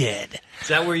guy did. Is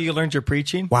that where you learned your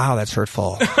preaching? Wow, that's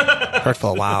hurtful.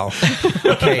 Hurtful, wow.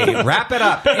 Okay, wrap it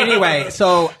up. Anyway,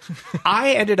 so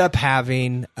I ended up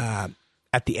having,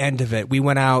 at the end of it, we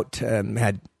went out,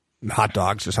 had hot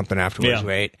dogs or something afterwards,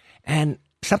 right? And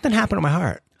something happened to my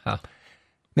heart. Huh.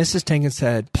 Mrs. Tangen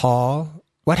said, "Paul,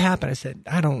 what happened?" I said,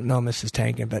 "I don't know, Mrs.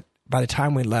 Tangen, but by the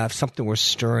time we left, something was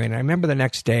stirring." I remember the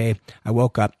next day, I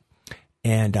woke up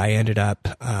and I ended up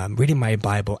reading my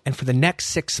Bible. And for the next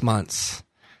 6 months,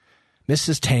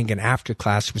 Mrs. Tangen, after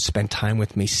class, would spend time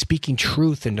with me, speaking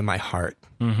truth into my heart.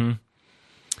 Mm-hmm.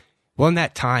 Well, in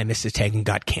that time, Mrs. Tangen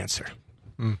got cancer.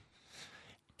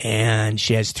 And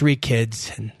she has 3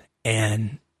 kids,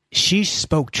 and she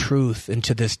spoke truth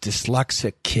into this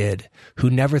dyslexic kid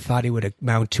who never thought he would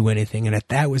amount to anything. And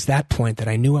that was that point that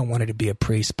I knew I wanted to be a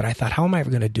priest. But I thought, how am I ever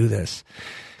going to do this?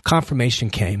 Confirmation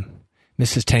came.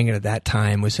 Mrs. Tangen at that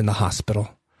time was in the hospital.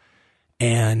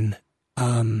 And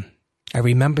I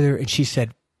remember, and she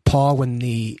said, "Paul, when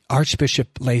the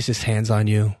Archbishop lays his hands on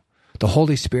you, the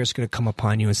Holy Spirit's going to come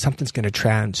upon you and something's going to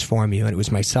transform you." And it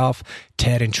was myself,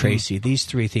 Ted, and Tracy. These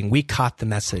 3 things. We caught the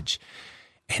message.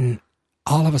 And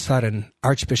all of a sudden,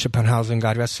 Archbishop Panhausen,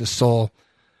 God rest his soul,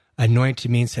 anointed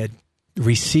me and said,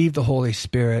 "Receive the Holy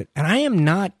Spirit." And I am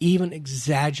not even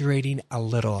exaggerating a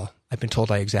little. I've been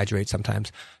told I exaggerate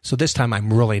sometimes. So this time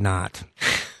I'm really not.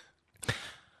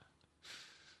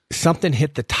 Something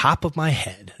hit the top of my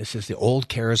head. This is the old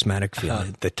charismatic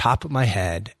feeling. The top of my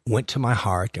head went to my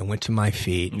heart and went to my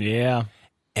feet. Yeah.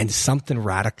 And something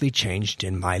radically changed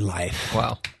in my life.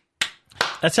 Wow.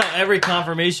 That's how every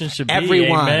confirmation should be.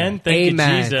 Everyone. Amen. Thank Amen.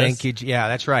 you, Jesus. Thank you. Yeah,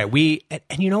 that's right.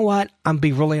 And you know what? I'm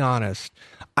be really honest.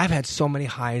 I've had so many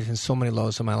highs and so many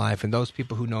lows in my life. And those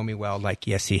people who know me well, like,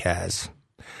 yes, he has.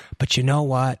 But you know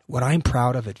what? What I'm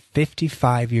proud of at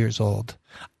 55 years old,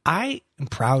 I am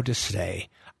proud to say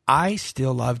I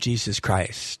still love Jesus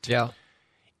Christ. Yeah.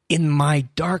 In my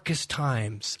darkest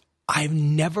times, I've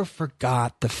never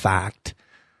forgot the fact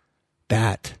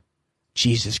that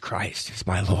Jesus Christ is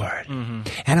my Lord. Mm-hmm.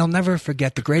 And I'll never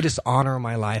forget the greatest honor in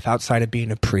my life outside of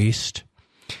being a priest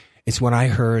is when I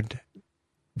heard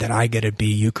that I get to be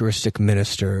Eucharistic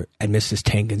minister at Mrs.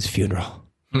 Tangen's funeral.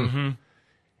 Mm-hmm.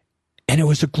 And it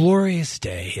was a glorious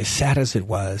day, as sad as it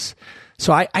was.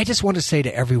 So I just want to say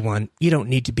to everyone, you don't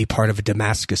need to be part of a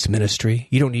Damascus ministry.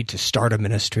 You don't need to start a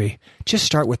ministry. Just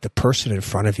start with the person in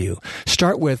front of you.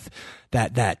 Start with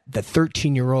that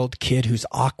 13-year-old kid who's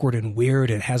awkward and weird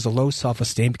and has a low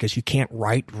self-esteem because you can't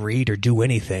write, read, or do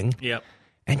anything. Yep.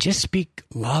 And just speak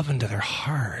love into their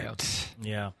heart.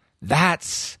 Yeah.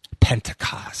 That's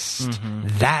Pentecost.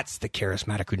 That's the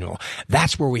charismatic renewal.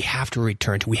 That's where we have to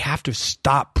return to. We have to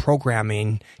stop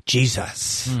programming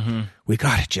Jesus. We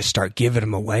got to just start giving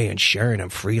him away and sharing him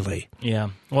freely. Yeah.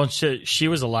 Well, she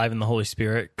was alive in the Holy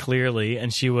Spirit, clearly.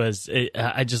 And she was,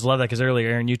 I just love that because earlier,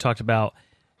 Aaron, you talked about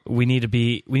we need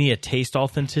to taste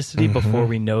authenticity before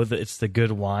we know that it's the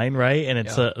good wine, right? And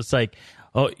it's like,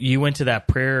 oh, you went to that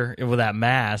prayer with that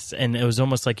mass, and it was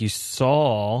almost like you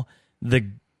saw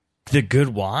the good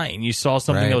wine. You saw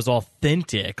something that was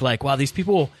authentic. Like, wow, these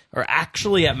people are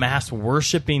actually at mass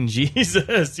worshiping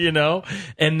Jesus,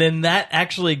 And then that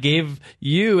actually gave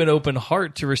you an open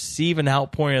heart to receive an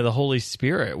outpouring of the Holy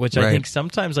Spirit, which I think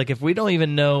sometimes, like, if we don't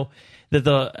even know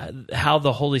that how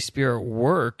the Holy Spirit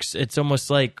works, it's almost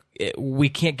like we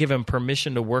can't give him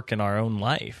permission to work in our own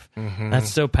life.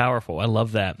 That's so powerful. I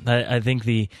love that. I think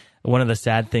one of the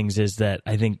sad things is that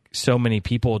I think so many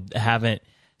people haven't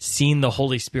seen the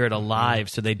Holy Spirit alive,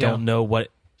 so they don't know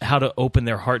how to open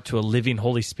their heart to a living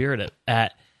Holy Spirit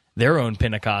at their own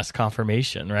Pentecost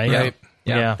confirmation, right?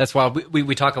 Yeah. That's why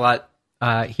we talk a lot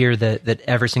here that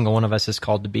every single one of us is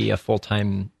called to be a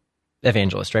full-time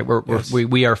evangelist, right?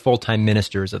 We are full-time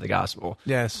ministers of the gospel.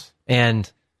 Yes.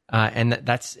 And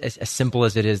that's as simple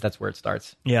as it is. That's where it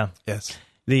starts. Yeah. Yes.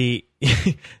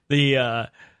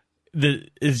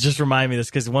 It's just reminding me of this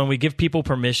because when we give people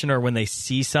permission or when they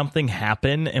see something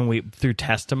happen and through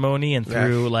testimony and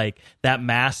through like that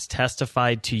mass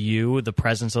testified to you the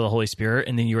presence of the Holy Spirit,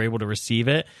 and then you're able to receive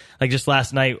it. Like just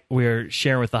last night we were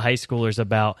sharing with the high schoolers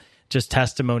about just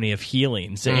testimony of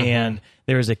healings, and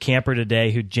there was a camper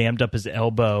today who jammed up his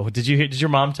elbow. Did your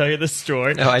mom tell you this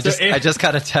story? No, I just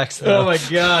got a text though. Oh my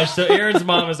gosh. So Aaron's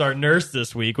mom is our nurse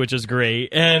this week, which is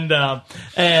great. And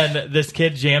this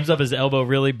kid jams up his elbow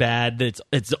really bad.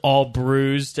 It's all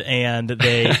bruised, and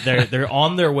they're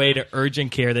on their way to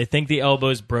urgent care. They think the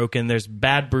elbow's broken. There's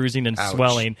bad bruising and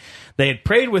swelling. They had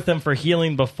prayed with him for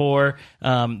healing before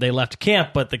they left camp,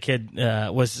 but the kid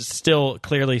was still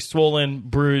clearly swollen,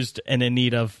 bruised, and in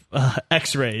need of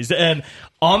x-rays. And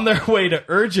on their way to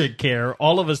urgent care,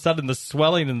 all of a sudden the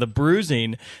swelling and the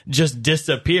bruising just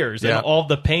disappears, and all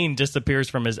the pain disappears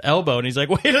from his elbow. And he's like,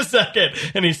 wait a second.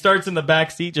 And he starts in the back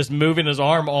seat just moving his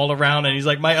arm all around, and he's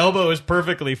like, my elbow is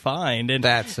perfectly fine. And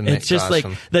that's amazing. It's just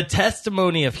awesome. Like the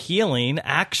testimony of healing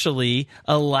actually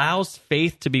allows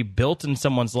faith to be built in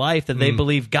someone's life that they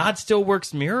believe God still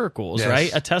works miracles,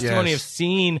 right? A testimony of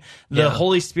seeing the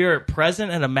Holy Spirit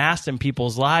present at a mass in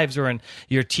people's lives or in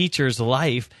your teacher's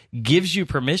life gives you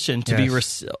permission to be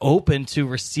open to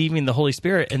receiving the Holy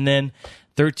Spirit. And then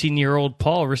 13-year-old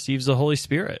Paul receives the Holy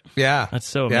Spirit. Yeah. That's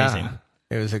so amazing.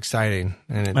 It was exciting.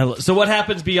 So what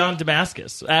happens beyond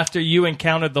Damascus? After you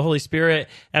encountered the Holy Spirit,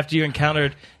 after you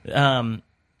encountered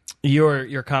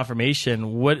your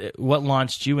confirmation, what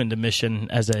launched you into mission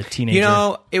as a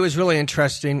teenager? It was really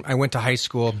interesting. I went to high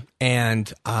school,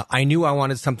 and I knew I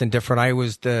wanted something different. I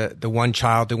was the one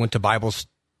child that went to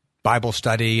Bible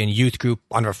study and youth group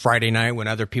on a Friday night when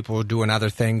other people were doing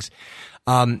other things.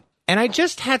 And I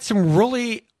just had some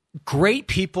really great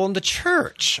people in the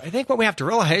church. I think what we have to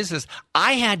realize is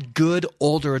I had good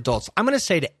older adults. I'm going to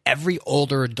say to every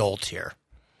older adult here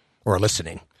or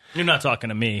listening. You're not talking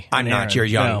to me. I'm not. You're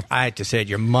young. No. I had to say it.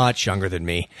 You're much younger than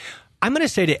me. I'm going to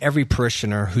say to every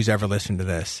parishioner who's ever listened to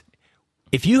this,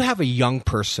 if you have a young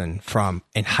person from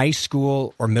in high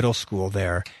school or middle school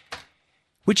there,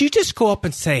 would you just go up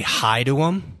and say hi to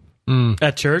them?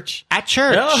 At church? At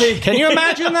church. Oh, can you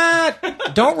imagine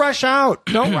that? Don't rush out.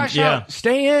 Don't rush out.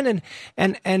 Stay in.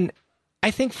 And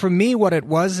I think for me, what it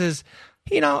was is,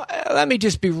 let me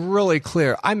just be really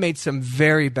clear. I made some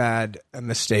very bad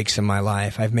mistakes in my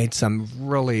life. I've made some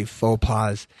really faux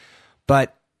pas.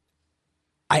 But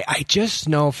I just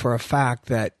know for a fact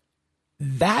that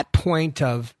point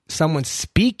of someone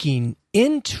speaking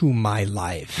into my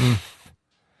life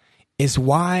is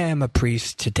why I'm a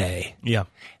priest today. Yeah.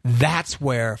 That's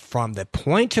where from the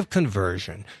point of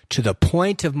conversion to the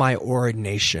point of my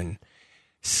ordination,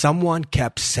 someone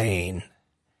kept saying,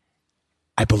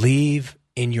 I believe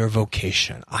in your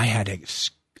vocation. I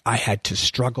had to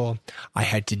struggle. I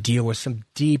had to deal with some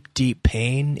deep, deep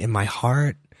pain in my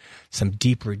heart, some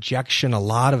deep rejection, a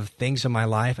lot of things in my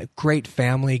life. A great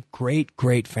family,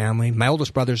 great family. My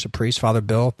oldest brother's a priest, Father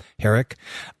Bill Heric.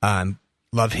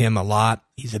 Love him a lot.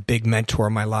 He's a big mentor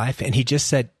in my life. And he just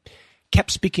said,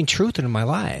 kept speaking truth into my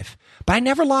life. But I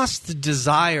never lost the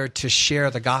desire to share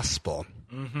the gospel.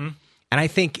 Mm-hmm. And I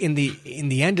think in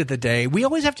the end of the day, we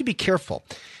always have to be careful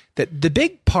that the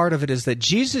big part of it is that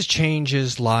Jesus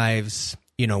changes lives,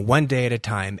 one day at a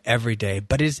time, every day,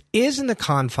 but it is in the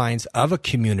confines of a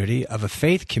community, of a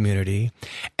faith community.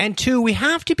 And two, we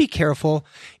have to be careful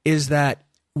is that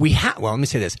let me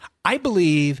say this. I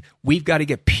believe we've got to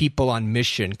get people on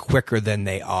mission quicker than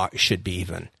they should be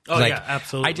even. Oh, yeah,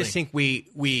 absolutely. I just think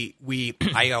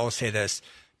I always say this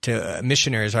to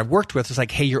missionaries I've worked with. It's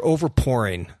like, hey, you're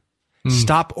overpouring.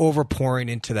 Stop overpouring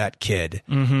into that kid.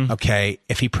 Mm-hmm. Okay.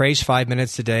 If he prays 5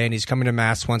 minutes a day and he's coming to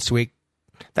mass once a week,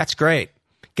 that's great.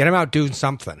 Get him out doing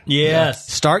something.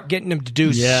 Yes. Start getting him to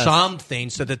do something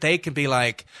so that they can be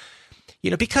like,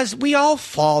 because we all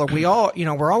fall,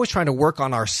 we're always trying to work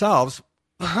on ourselves.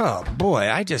 Oh boy,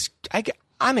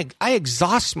 I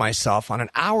exhaust myself on an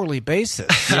hourly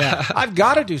basis. Yeah. I've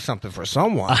got to do something for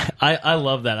someone. I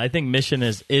love that. I think mission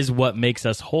is what makes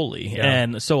us holy. Yeah.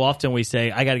 And so often we say,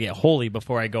 I got to get holy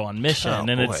before I go on mission.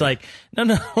 It's like,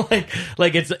 no,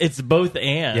 like it's both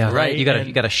and. Yeah, right. You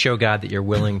got to show God that you're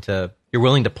willing to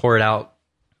pour it out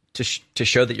to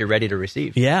show that you're ready to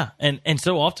receive. Yeah. And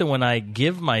so often when I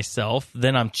give myself,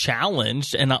 then I'm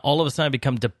challenged and all of a sudden I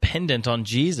become dependent on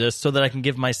Jesus so that I can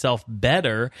give myself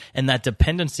better. And that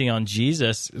dependency on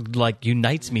Jesus like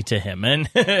unites me to him. And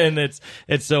it's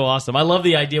so awesome. I love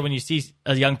the idea when you see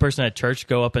a young person at church,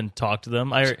 go up and talk to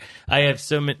them. I have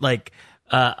so many, like,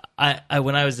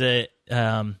 when I was a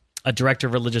director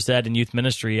of religious ed and youth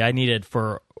ministry, I needed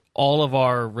for all of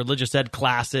our religious ed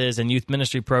classes and youth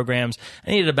ministry programs,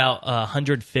 I needed about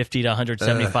 150 to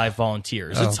 175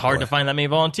 volunteers. It's hard to find that many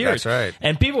volunteers. That's right.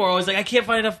 And people were always like, I can't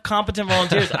find enough competent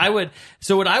volunteers.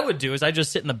 So what I would do is I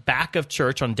just sit in the back of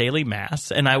church on daily mass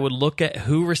and I would look at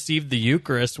who received the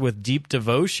Eucharist with deep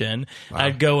devotion. Wow.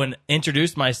 I'd go and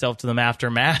introduce myself to them after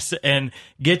mass and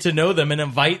get to know them and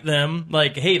invite them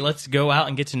like, hey, let's go out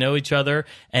and get to know each other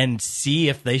and see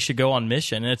if they should go on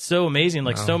mission. And it's so amazing.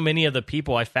 Like so many of the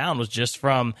people I found was just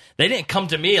from, they didn't come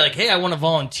to me like, hey, I want to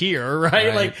volunteer,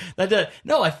 right? Like that.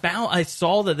 No, I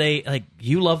saw that they like,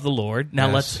 you love the Lord. Now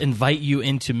let's invite you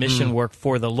into mission work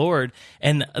for the Lord.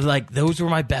 And like, those were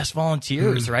my best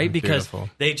volunteers, right? Because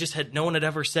they just no one had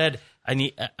ever said, I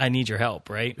need your help,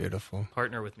 right? Beautiful.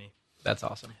 Partner with me. That's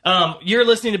awesome. You're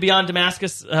listening to Beyond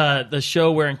Damascus, the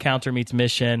show where encounter meets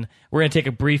mission. We're going to take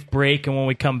a brief break, and when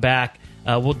we come back,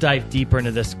 we'll dive deeper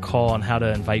into this call on how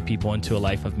to invite people into a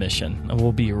life of mission. And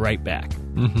we'll be right back.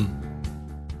 Mm-hmm.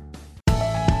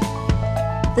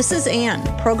 This is Ann,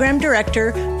 Program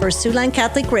Director for Siouxland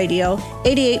Catholic Radio,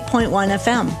 88.1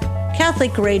 FM.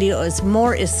 Catholic radio is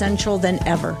more essential than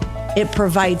ever. It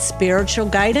provides spiritual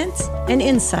guidance and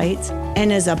insights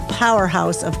and is a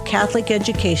powerhouse of Catholic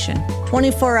education,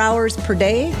 24 hours per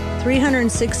day,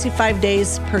 365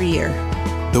 days per year.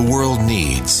 The world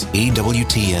needs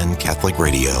EWTN Catholic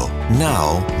Radio,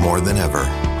 now more than ever.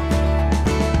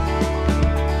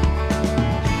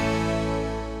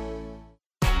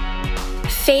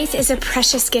 Faith is a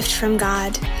precious gift from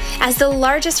God. As the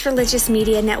largest religious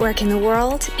media network in the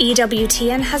world,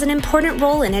 EWTN has an important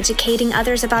role in educating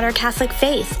others about our Catholic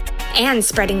faith and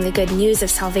spreading the good news of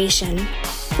salvation.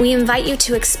 We invite you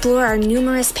to explore our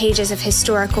numerous pages of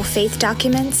historical faith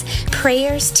documents,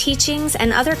 prayers, teachings,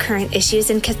 and other current issues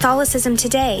in Catholicism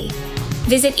today.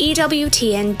 Visit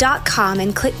EWTN.com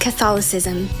and click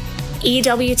Catholicism.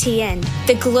 EWTN,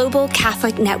 the Global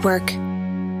Catholic Network.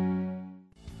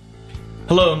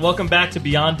 Hello and welcome back to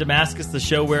Beyond Damascus, the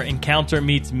show where encounter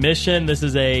meets mission. This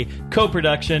is a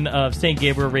co-production of St.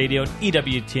 Gabriel Radio and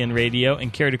EWTN Radio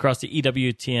and carried across the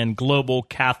EWTN Global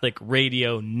Catholic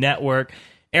Radio Network.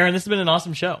 Aaron, this has been an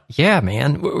awesome show. Yeah,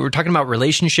 man. We're talking about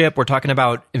relationship. We're talking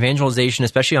about evangelization,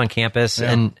 especially on campus.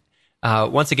 Yeah. And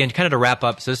once again, kind of to wrap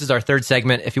up, so this is our third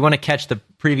segment. If you want to catch the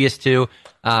previous two,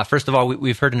 first of all,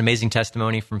 we've heard an amazing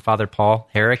testimony from Father Paul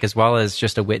Heric, as well as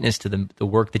just a witness to the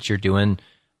work that you're doing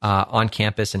on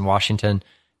campus in Washington.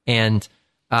 And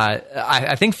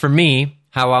I think for me,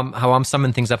 how I'm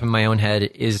summing things up in my own head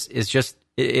is just,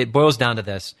 it boils down to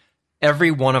this.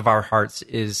 Every one of our hearts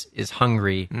is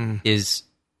hungry, is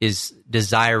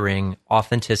desiring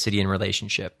authenticity in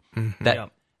relationship. Mm-hmm.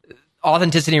 That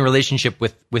authenticity in relationship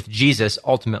with Jesus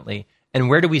ultimately. And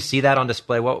where do we see that on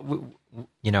display? Well,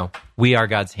 we are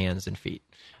God's hands and feet.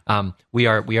 We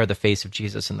are the face of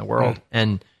Jesus in the world.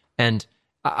 And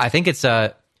I think it's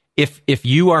if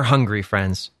you are hungry,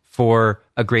 friends, for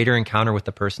a greater encounter with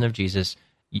the person of Jesus,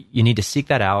 you need to seek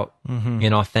that out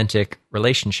in authentic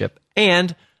relationship.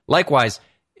 And likewise,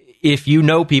 if you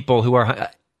know people who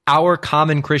are, our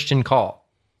common Christian call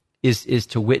is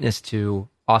to witness to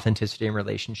authenticity and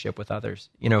relationship with others.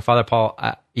 Father Paul,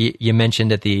 you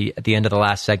mentioned at the end of the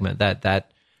last segment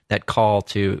that call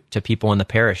to people in the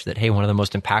parish that, hey, one of the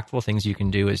most impactful things you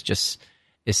can do is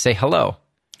say hello.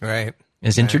 Right.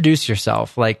 Is introduce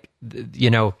yourself. Like,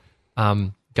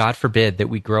 God forbid that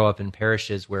we grow up in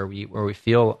parishes where we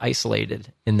feel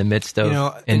isolated in the midst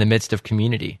of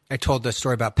community. I told the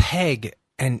story about Peg,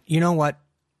 and you know what?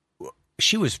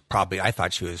 She was I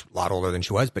thought she was a lot older than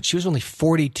she was, but she was only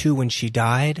 42 when she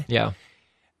died. Yeah.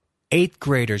 8th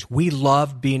graders, we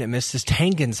loved being at Mrs.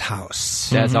 Tangen's house.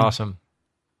 That's awesome.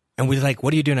 And we like,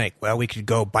 what are you doing tonight? Well, we could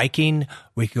go biking,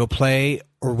 we could go play,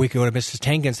 or we could go to Mrs.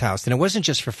 Tangen's house. And it wasn't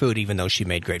just for food, even though she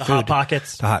made great food. Hot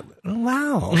Pockets. Wow.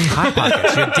 Hot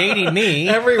Pockets. You're dating me.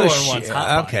 Everyone wants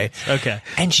Hot Pockets. Okay.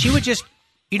 And she would just,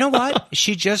 you know what?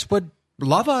 She just would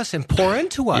love us and pour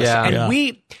into us. Yeah. And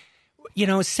we,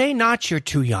 say not you're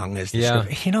too young.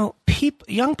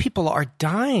 Young people are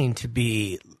dying to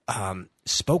be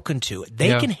spoken to.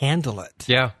 They can handle it.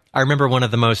 Yeah. I remember one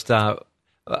of the most...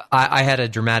 I had a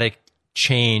dramatic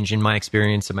change in my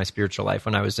experience of my spiritual life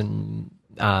when I was in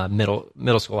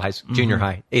middle school, high school, junior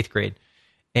high, 8th grade.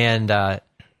 And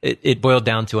it boiled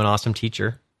down to an awesome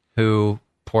teacher who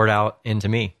poured out into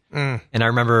me. And I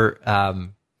remember,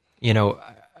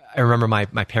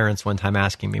 my parents one time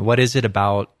asking me, what is it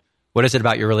about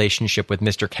your relationship with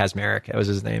Mr. Kazmarek? That was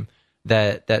his name,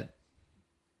 that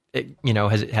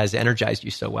has energized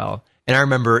you so well. And I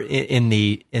remember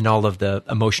in all of the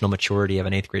emotional maturity of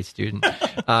an 8th grade student,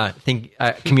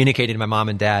 communicating to my mom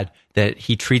and dad that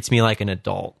he treats me like an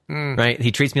adult, right?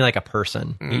 He treats me like a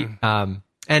person.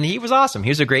 And he was awesome. He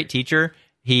was a great teacher.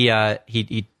 He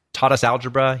taught us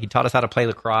algebra. He taught us how to play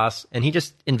lacrosse, and he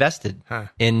just invested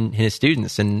in his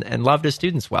students and loved his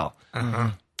students well.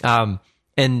 And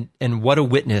what a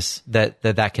witness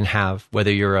that can have,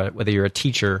 whether you're a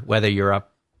teacher, whether you're a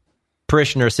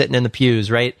parishioner sitting in the pews,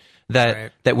 right?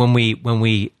 That when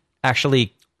we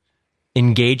actually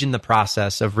engage in the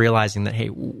process of realizing that, hey,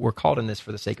 we're called in this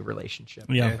for the sake of relationship,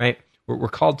 right? We're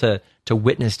called to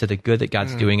witness to the good that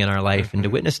God's doing in our life and to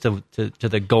witness to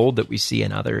the gold that we see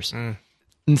in others. And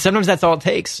sometimes that's all it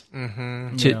takes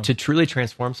to truly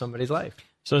transform somebody's life.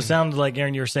 So it sounds like,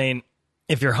 Aaron, you're saying,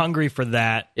 if you're hungry for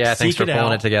that, thanks for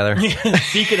pulling it together.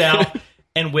 Seek it out.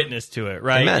 And witness to it,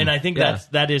 right? Amen. And I think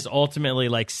that is ultimately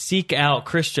like, seek out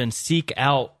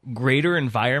greater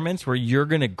environments where you're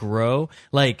going to grow.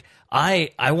 Like,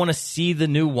 I want to see the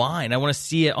new wine. I want to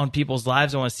see it on people's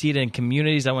lives. I want to see it in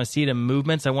communities. I want to see it in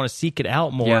movements. I want to seek it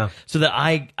out more so that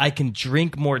I can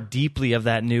drink more deeply of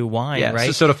that new wine,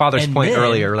 right? So to Father's point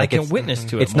earlier, like, I can witness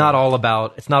to it. It's not all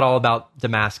about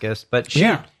Damascus, but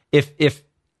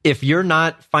if you're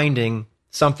not finding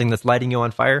something that's lighting you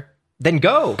on fire, then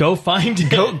go find it.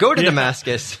 Go to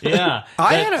Damascus. Yeah.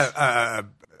 I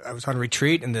was on a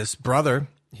retreat, and this brother,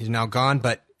 he's now gone,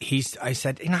 but I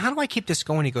said, how do I keep this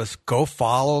going? He goes, go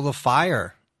follow the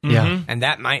fire. Yeah. And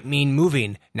that might mean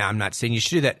moving. Now, I'm not saying you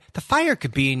should do that. The fire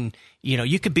could be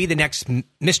you could be the next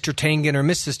Mr. Tangen or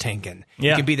Mrs. Tangen.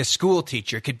 Yeah. You could be the school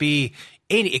teacher. It could be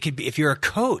if you're a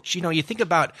coach, you think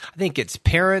about, I think it's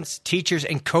parents, teachers,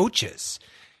 and coaches.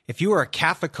 If you are a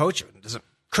Catholic coach,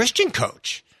 Christian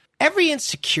coach, every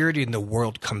insecurity in the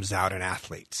world comes out in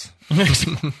athletes,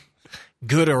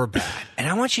 good or bad. And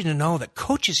I want you to know that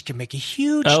coaches can make a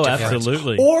huge difference.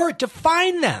 Absolutely. Or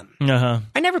define them.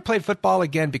 I never played football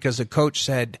again because the coach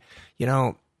said,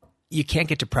 you can't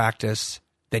get to practice,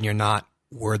 then you're not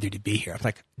worthy to be here. I'm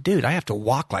like, dude, I have to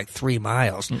walk like 3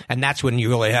 miles. And that's when you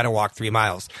really had to walk 3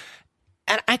 miles.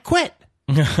 And I quit.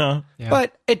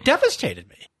 But it devastated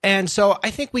me. And so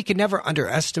I think we can never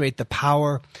underestimate the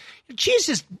power.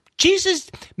 Jesus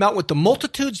met with the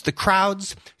multitudes, the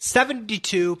crowds,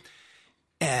 72,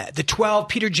 the 12,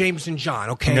 Peter, James, and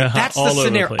John. Okay, that's the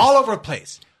scenario, all over the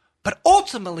place. But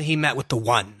ultimately, he met with the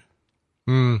one.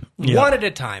 One at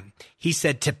a time. He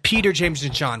said to Peter, James,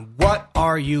 and John, what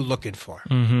are you looking for?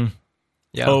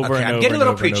 Yeah. Over and I'm over getting a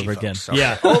little and preachy, over again. Folks, so.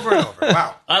 Yeah. Over and over.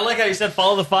 Wow. I like how you said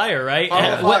follow the fire, right?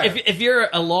 Follow the fire. If you're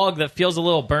a log that feels a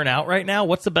little burnt out right now,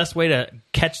 what's the best way to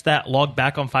catch that log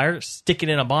back on fire? Stick it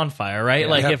in a bonfire, right?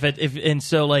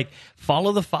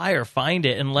 Follow the fire, find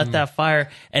it, and let that fire.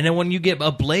 And then when you get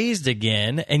ablazed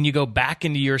again and you go back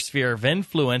into your sphere of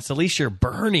influence, at least you're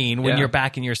burning when you're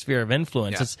back in your sphere of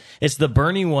influence. Yeah. It's the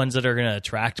burning ones that are going to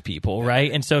attract people,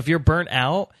 right? And so if you're burnt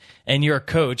out and you're a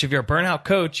coach, if you're a burnout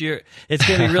coach, it's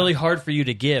going to be really hard for you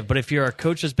to give. But if you're a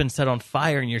coach that's been set on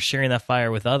fire, and you're sharing that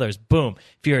fire with others, boom.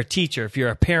 If you're a teacher, if you're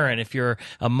a parent, if you're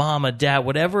a mom, a dad,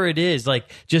 whatever it is,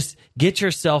 like just get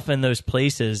yourself in those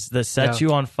places that set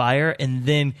you on fire, and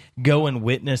then go and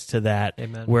witness to that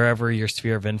wherever your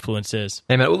sphere of influence is.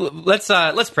 Amen. Well, let's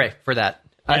pray for that.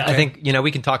 I think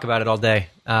we can talk about it all day,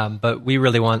 but we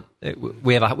really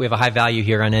we have a high value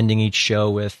here on ending each show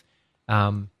with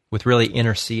really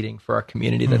interceding for our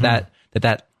community,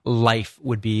 that life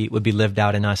would be lived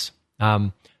out in us.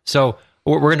 So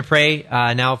we're going to pray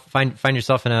now. Find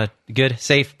yourself in a good,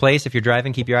 safe place. If you're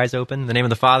driving, keep your eyes open. In the name of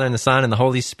the Father and the Son and the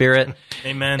Holy Spirit.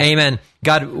 Amen. Amen.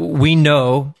 God, we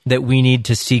know that we need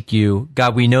to seek you.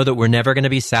 God, we know that we're never going to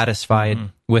be satisfied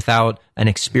without an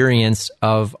experience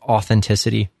of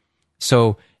authenticity.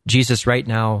 So, Jesus, right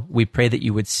now, we pray that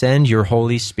you would send your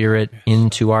Holy Spirit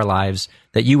into our lives,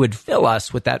 that you would fill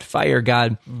us with that fire,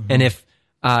 God. And if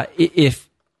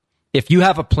you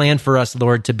have a plan for us,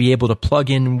 Lord, to be able to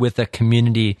plug in with a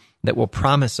community that will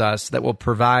promise us, that will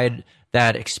provide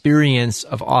that experience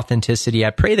of authenticity,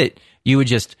 I pray that you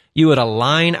would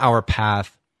align our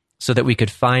path so that we could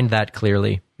find that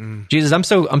clearly. Jesus, I'm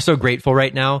so grateful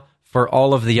right now for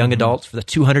all of the young adults, for the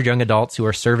 200 young adults who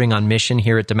are serving on mission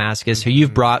here at Damascus, who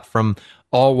you've brought from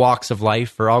all walks of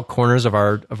life, for all corners of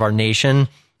our nation,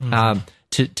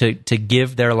 to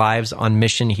give their lives on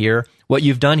mission here. What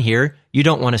you've done here, you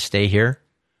don't want to stay here.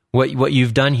 What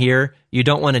you've done here, you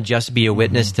don't want to just be a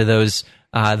witness to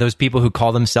those people who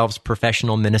call themselves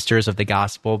professional ministers of the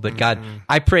gospel. But God,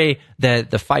 I pray that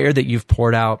the fire that you've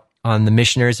poured out on the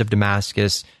missionaries of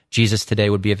Damascus, Jesus, today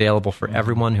would be available for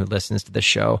everyone who listens to the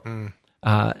show.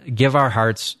 Give our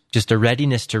hearts just a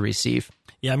readiness to receive.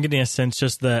 Yeah, I'm getting a sense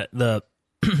just the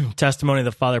testimony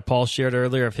that Father Paul shared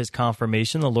earlier of his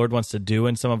confirmation the Lord wants to do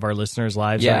in some of our listeners'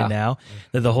 lives right now,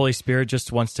 that the Holy Spirit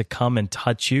just wants to come and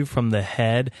touch you from the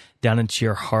head down into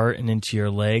your heart and into your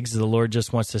legs. The Lord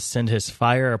just wants to send his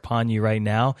fire upon you right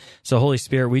now. So Holy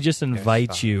Spirit, we just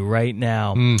invite you right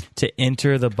now to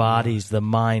enter the bodies, the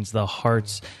minds, the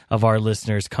hearts of our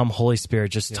listeners. Come, Holy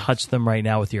Spirit, just touch them right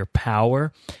now with your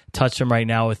power. Touch them right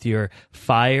now with your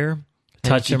fire.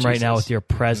 Touch him right now with your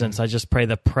presence. I just pray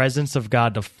the presence of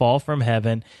God to fall from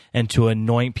heaven and to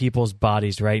anoint people's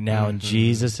bodies right now in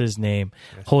Jesus' name.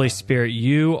 Holy Spirit,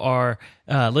 you are,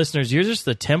 listeners, you're just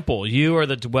the temple. You are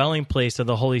the dwelling place of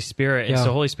the Holy Spirit. And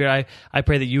so, Holy Spirit, I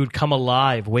pray that you would come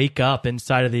alive, wake up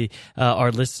inside of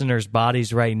our listeners'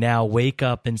 bodies right now. Wake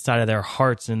up inside of their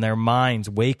hearts and their minds.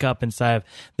 Wake up inside of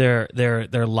their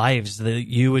lives, that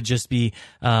you would just be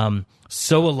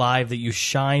so alive that you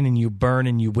shine and you burn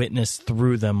and you witness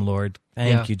through them, Lord.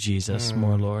 Thank you, Jesus.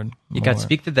 More, Lord. You God,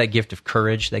 speak to that gift of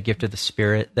courage, that gift of the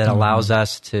Spirit that allows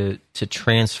us to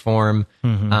transform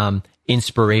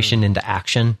inspiration into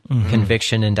action,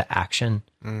 conviction into action.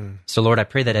 So, Lord, I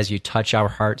pray that as you touch our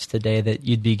hearts today, that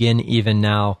you'd begin even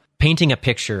now painting a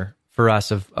picture for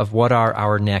us of what are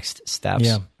our next steps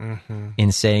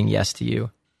in saying yes to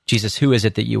you. Jesus, who is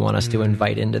it that you want us to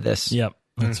invite into this? Yep.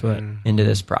 That's right. Into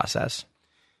this process.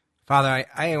 Father,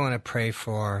 I want to pray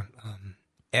for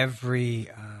every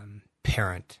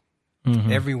parent,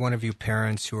 every one of you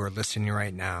parents who are listening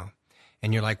right now,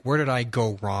 and you're like, where did I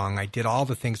go wrong? I did all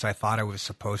the things I thought I was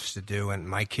supposed to do, and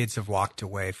my kids have walked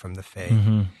away from the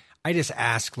faith. I just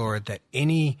ask, Lord, that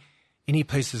any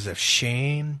places of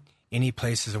shame, any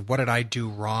places of what did I do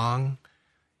wrong,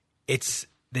 it's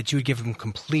that you would give them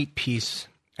complete peace.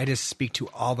 I just speak to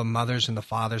all the mothers and the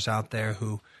fathers out there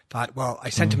who thought, well, I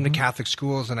sent them to Catholic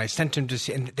schools and I sent them to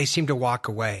see, and they seem to walk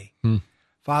away.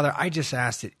 Father, I just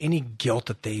ask that any guilt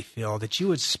that they feel, that you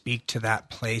would speak to that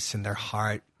place in their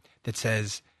heart that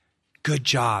says, good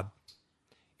job.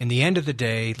 In the end of the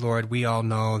day, Lord, we all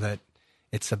know that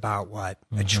it's about what?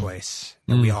 A choice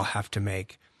that we all have to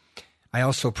make. I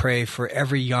also pray for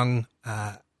every young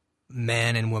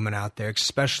man and woman out there,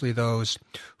 especially those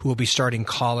who will be starting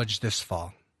college this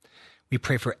fall. We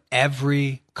pray for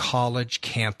every college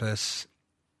campus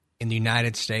in the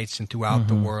United States and throughout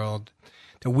the world,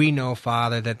 that we know,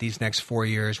 Father, that these next 4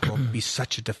 years will be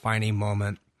such a defining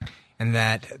moment, and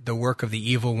that the work of the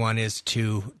evil one is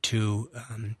to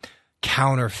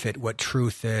counterfeit what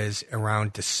truth is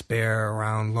around despair,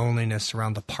 around loneliness,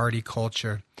 around the party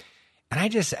culture. And I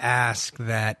just ask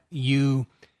that you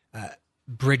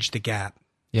bridge the gap,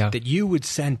 that you would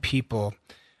send people,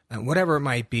 whatever it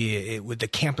might be, with the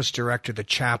campus director, the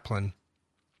chaplain,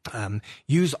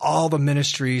 use all the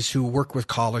ministries who work with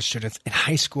college students and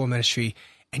high school ministry,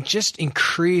 and just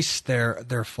increase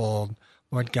their fold.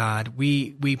 Lord God,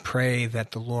 we pray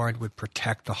that the Lord would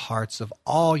protect the hearts of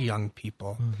all young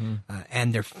people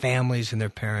and their families and their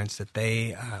parents, that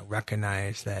they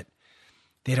recognize that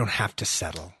they don't have to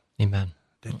settle. Amen.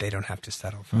 that they don't have to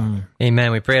settle, Father.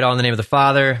 Amen. We pray it all in the name of the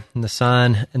Father, and the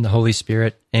Son, and the Holy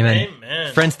Spirit. Amen.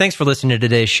 Amen. Friends, thanks for listening to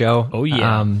today's show. Oh,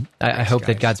 yeah. I hope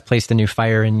that God's placed a new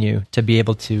fire in you to be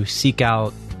able to seek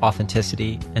out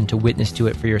authenticity and to witness to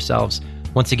it for yourselves.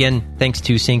 Once again, thanks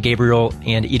to St. Gabriel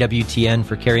and EWTN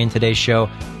for carrying today's show.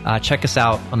 Check us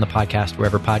out on the podcast,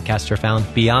 wherever podcasts are found.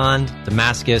 Beyond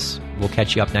Damascus. We'll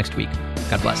catch you up next week.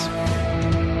 God bless.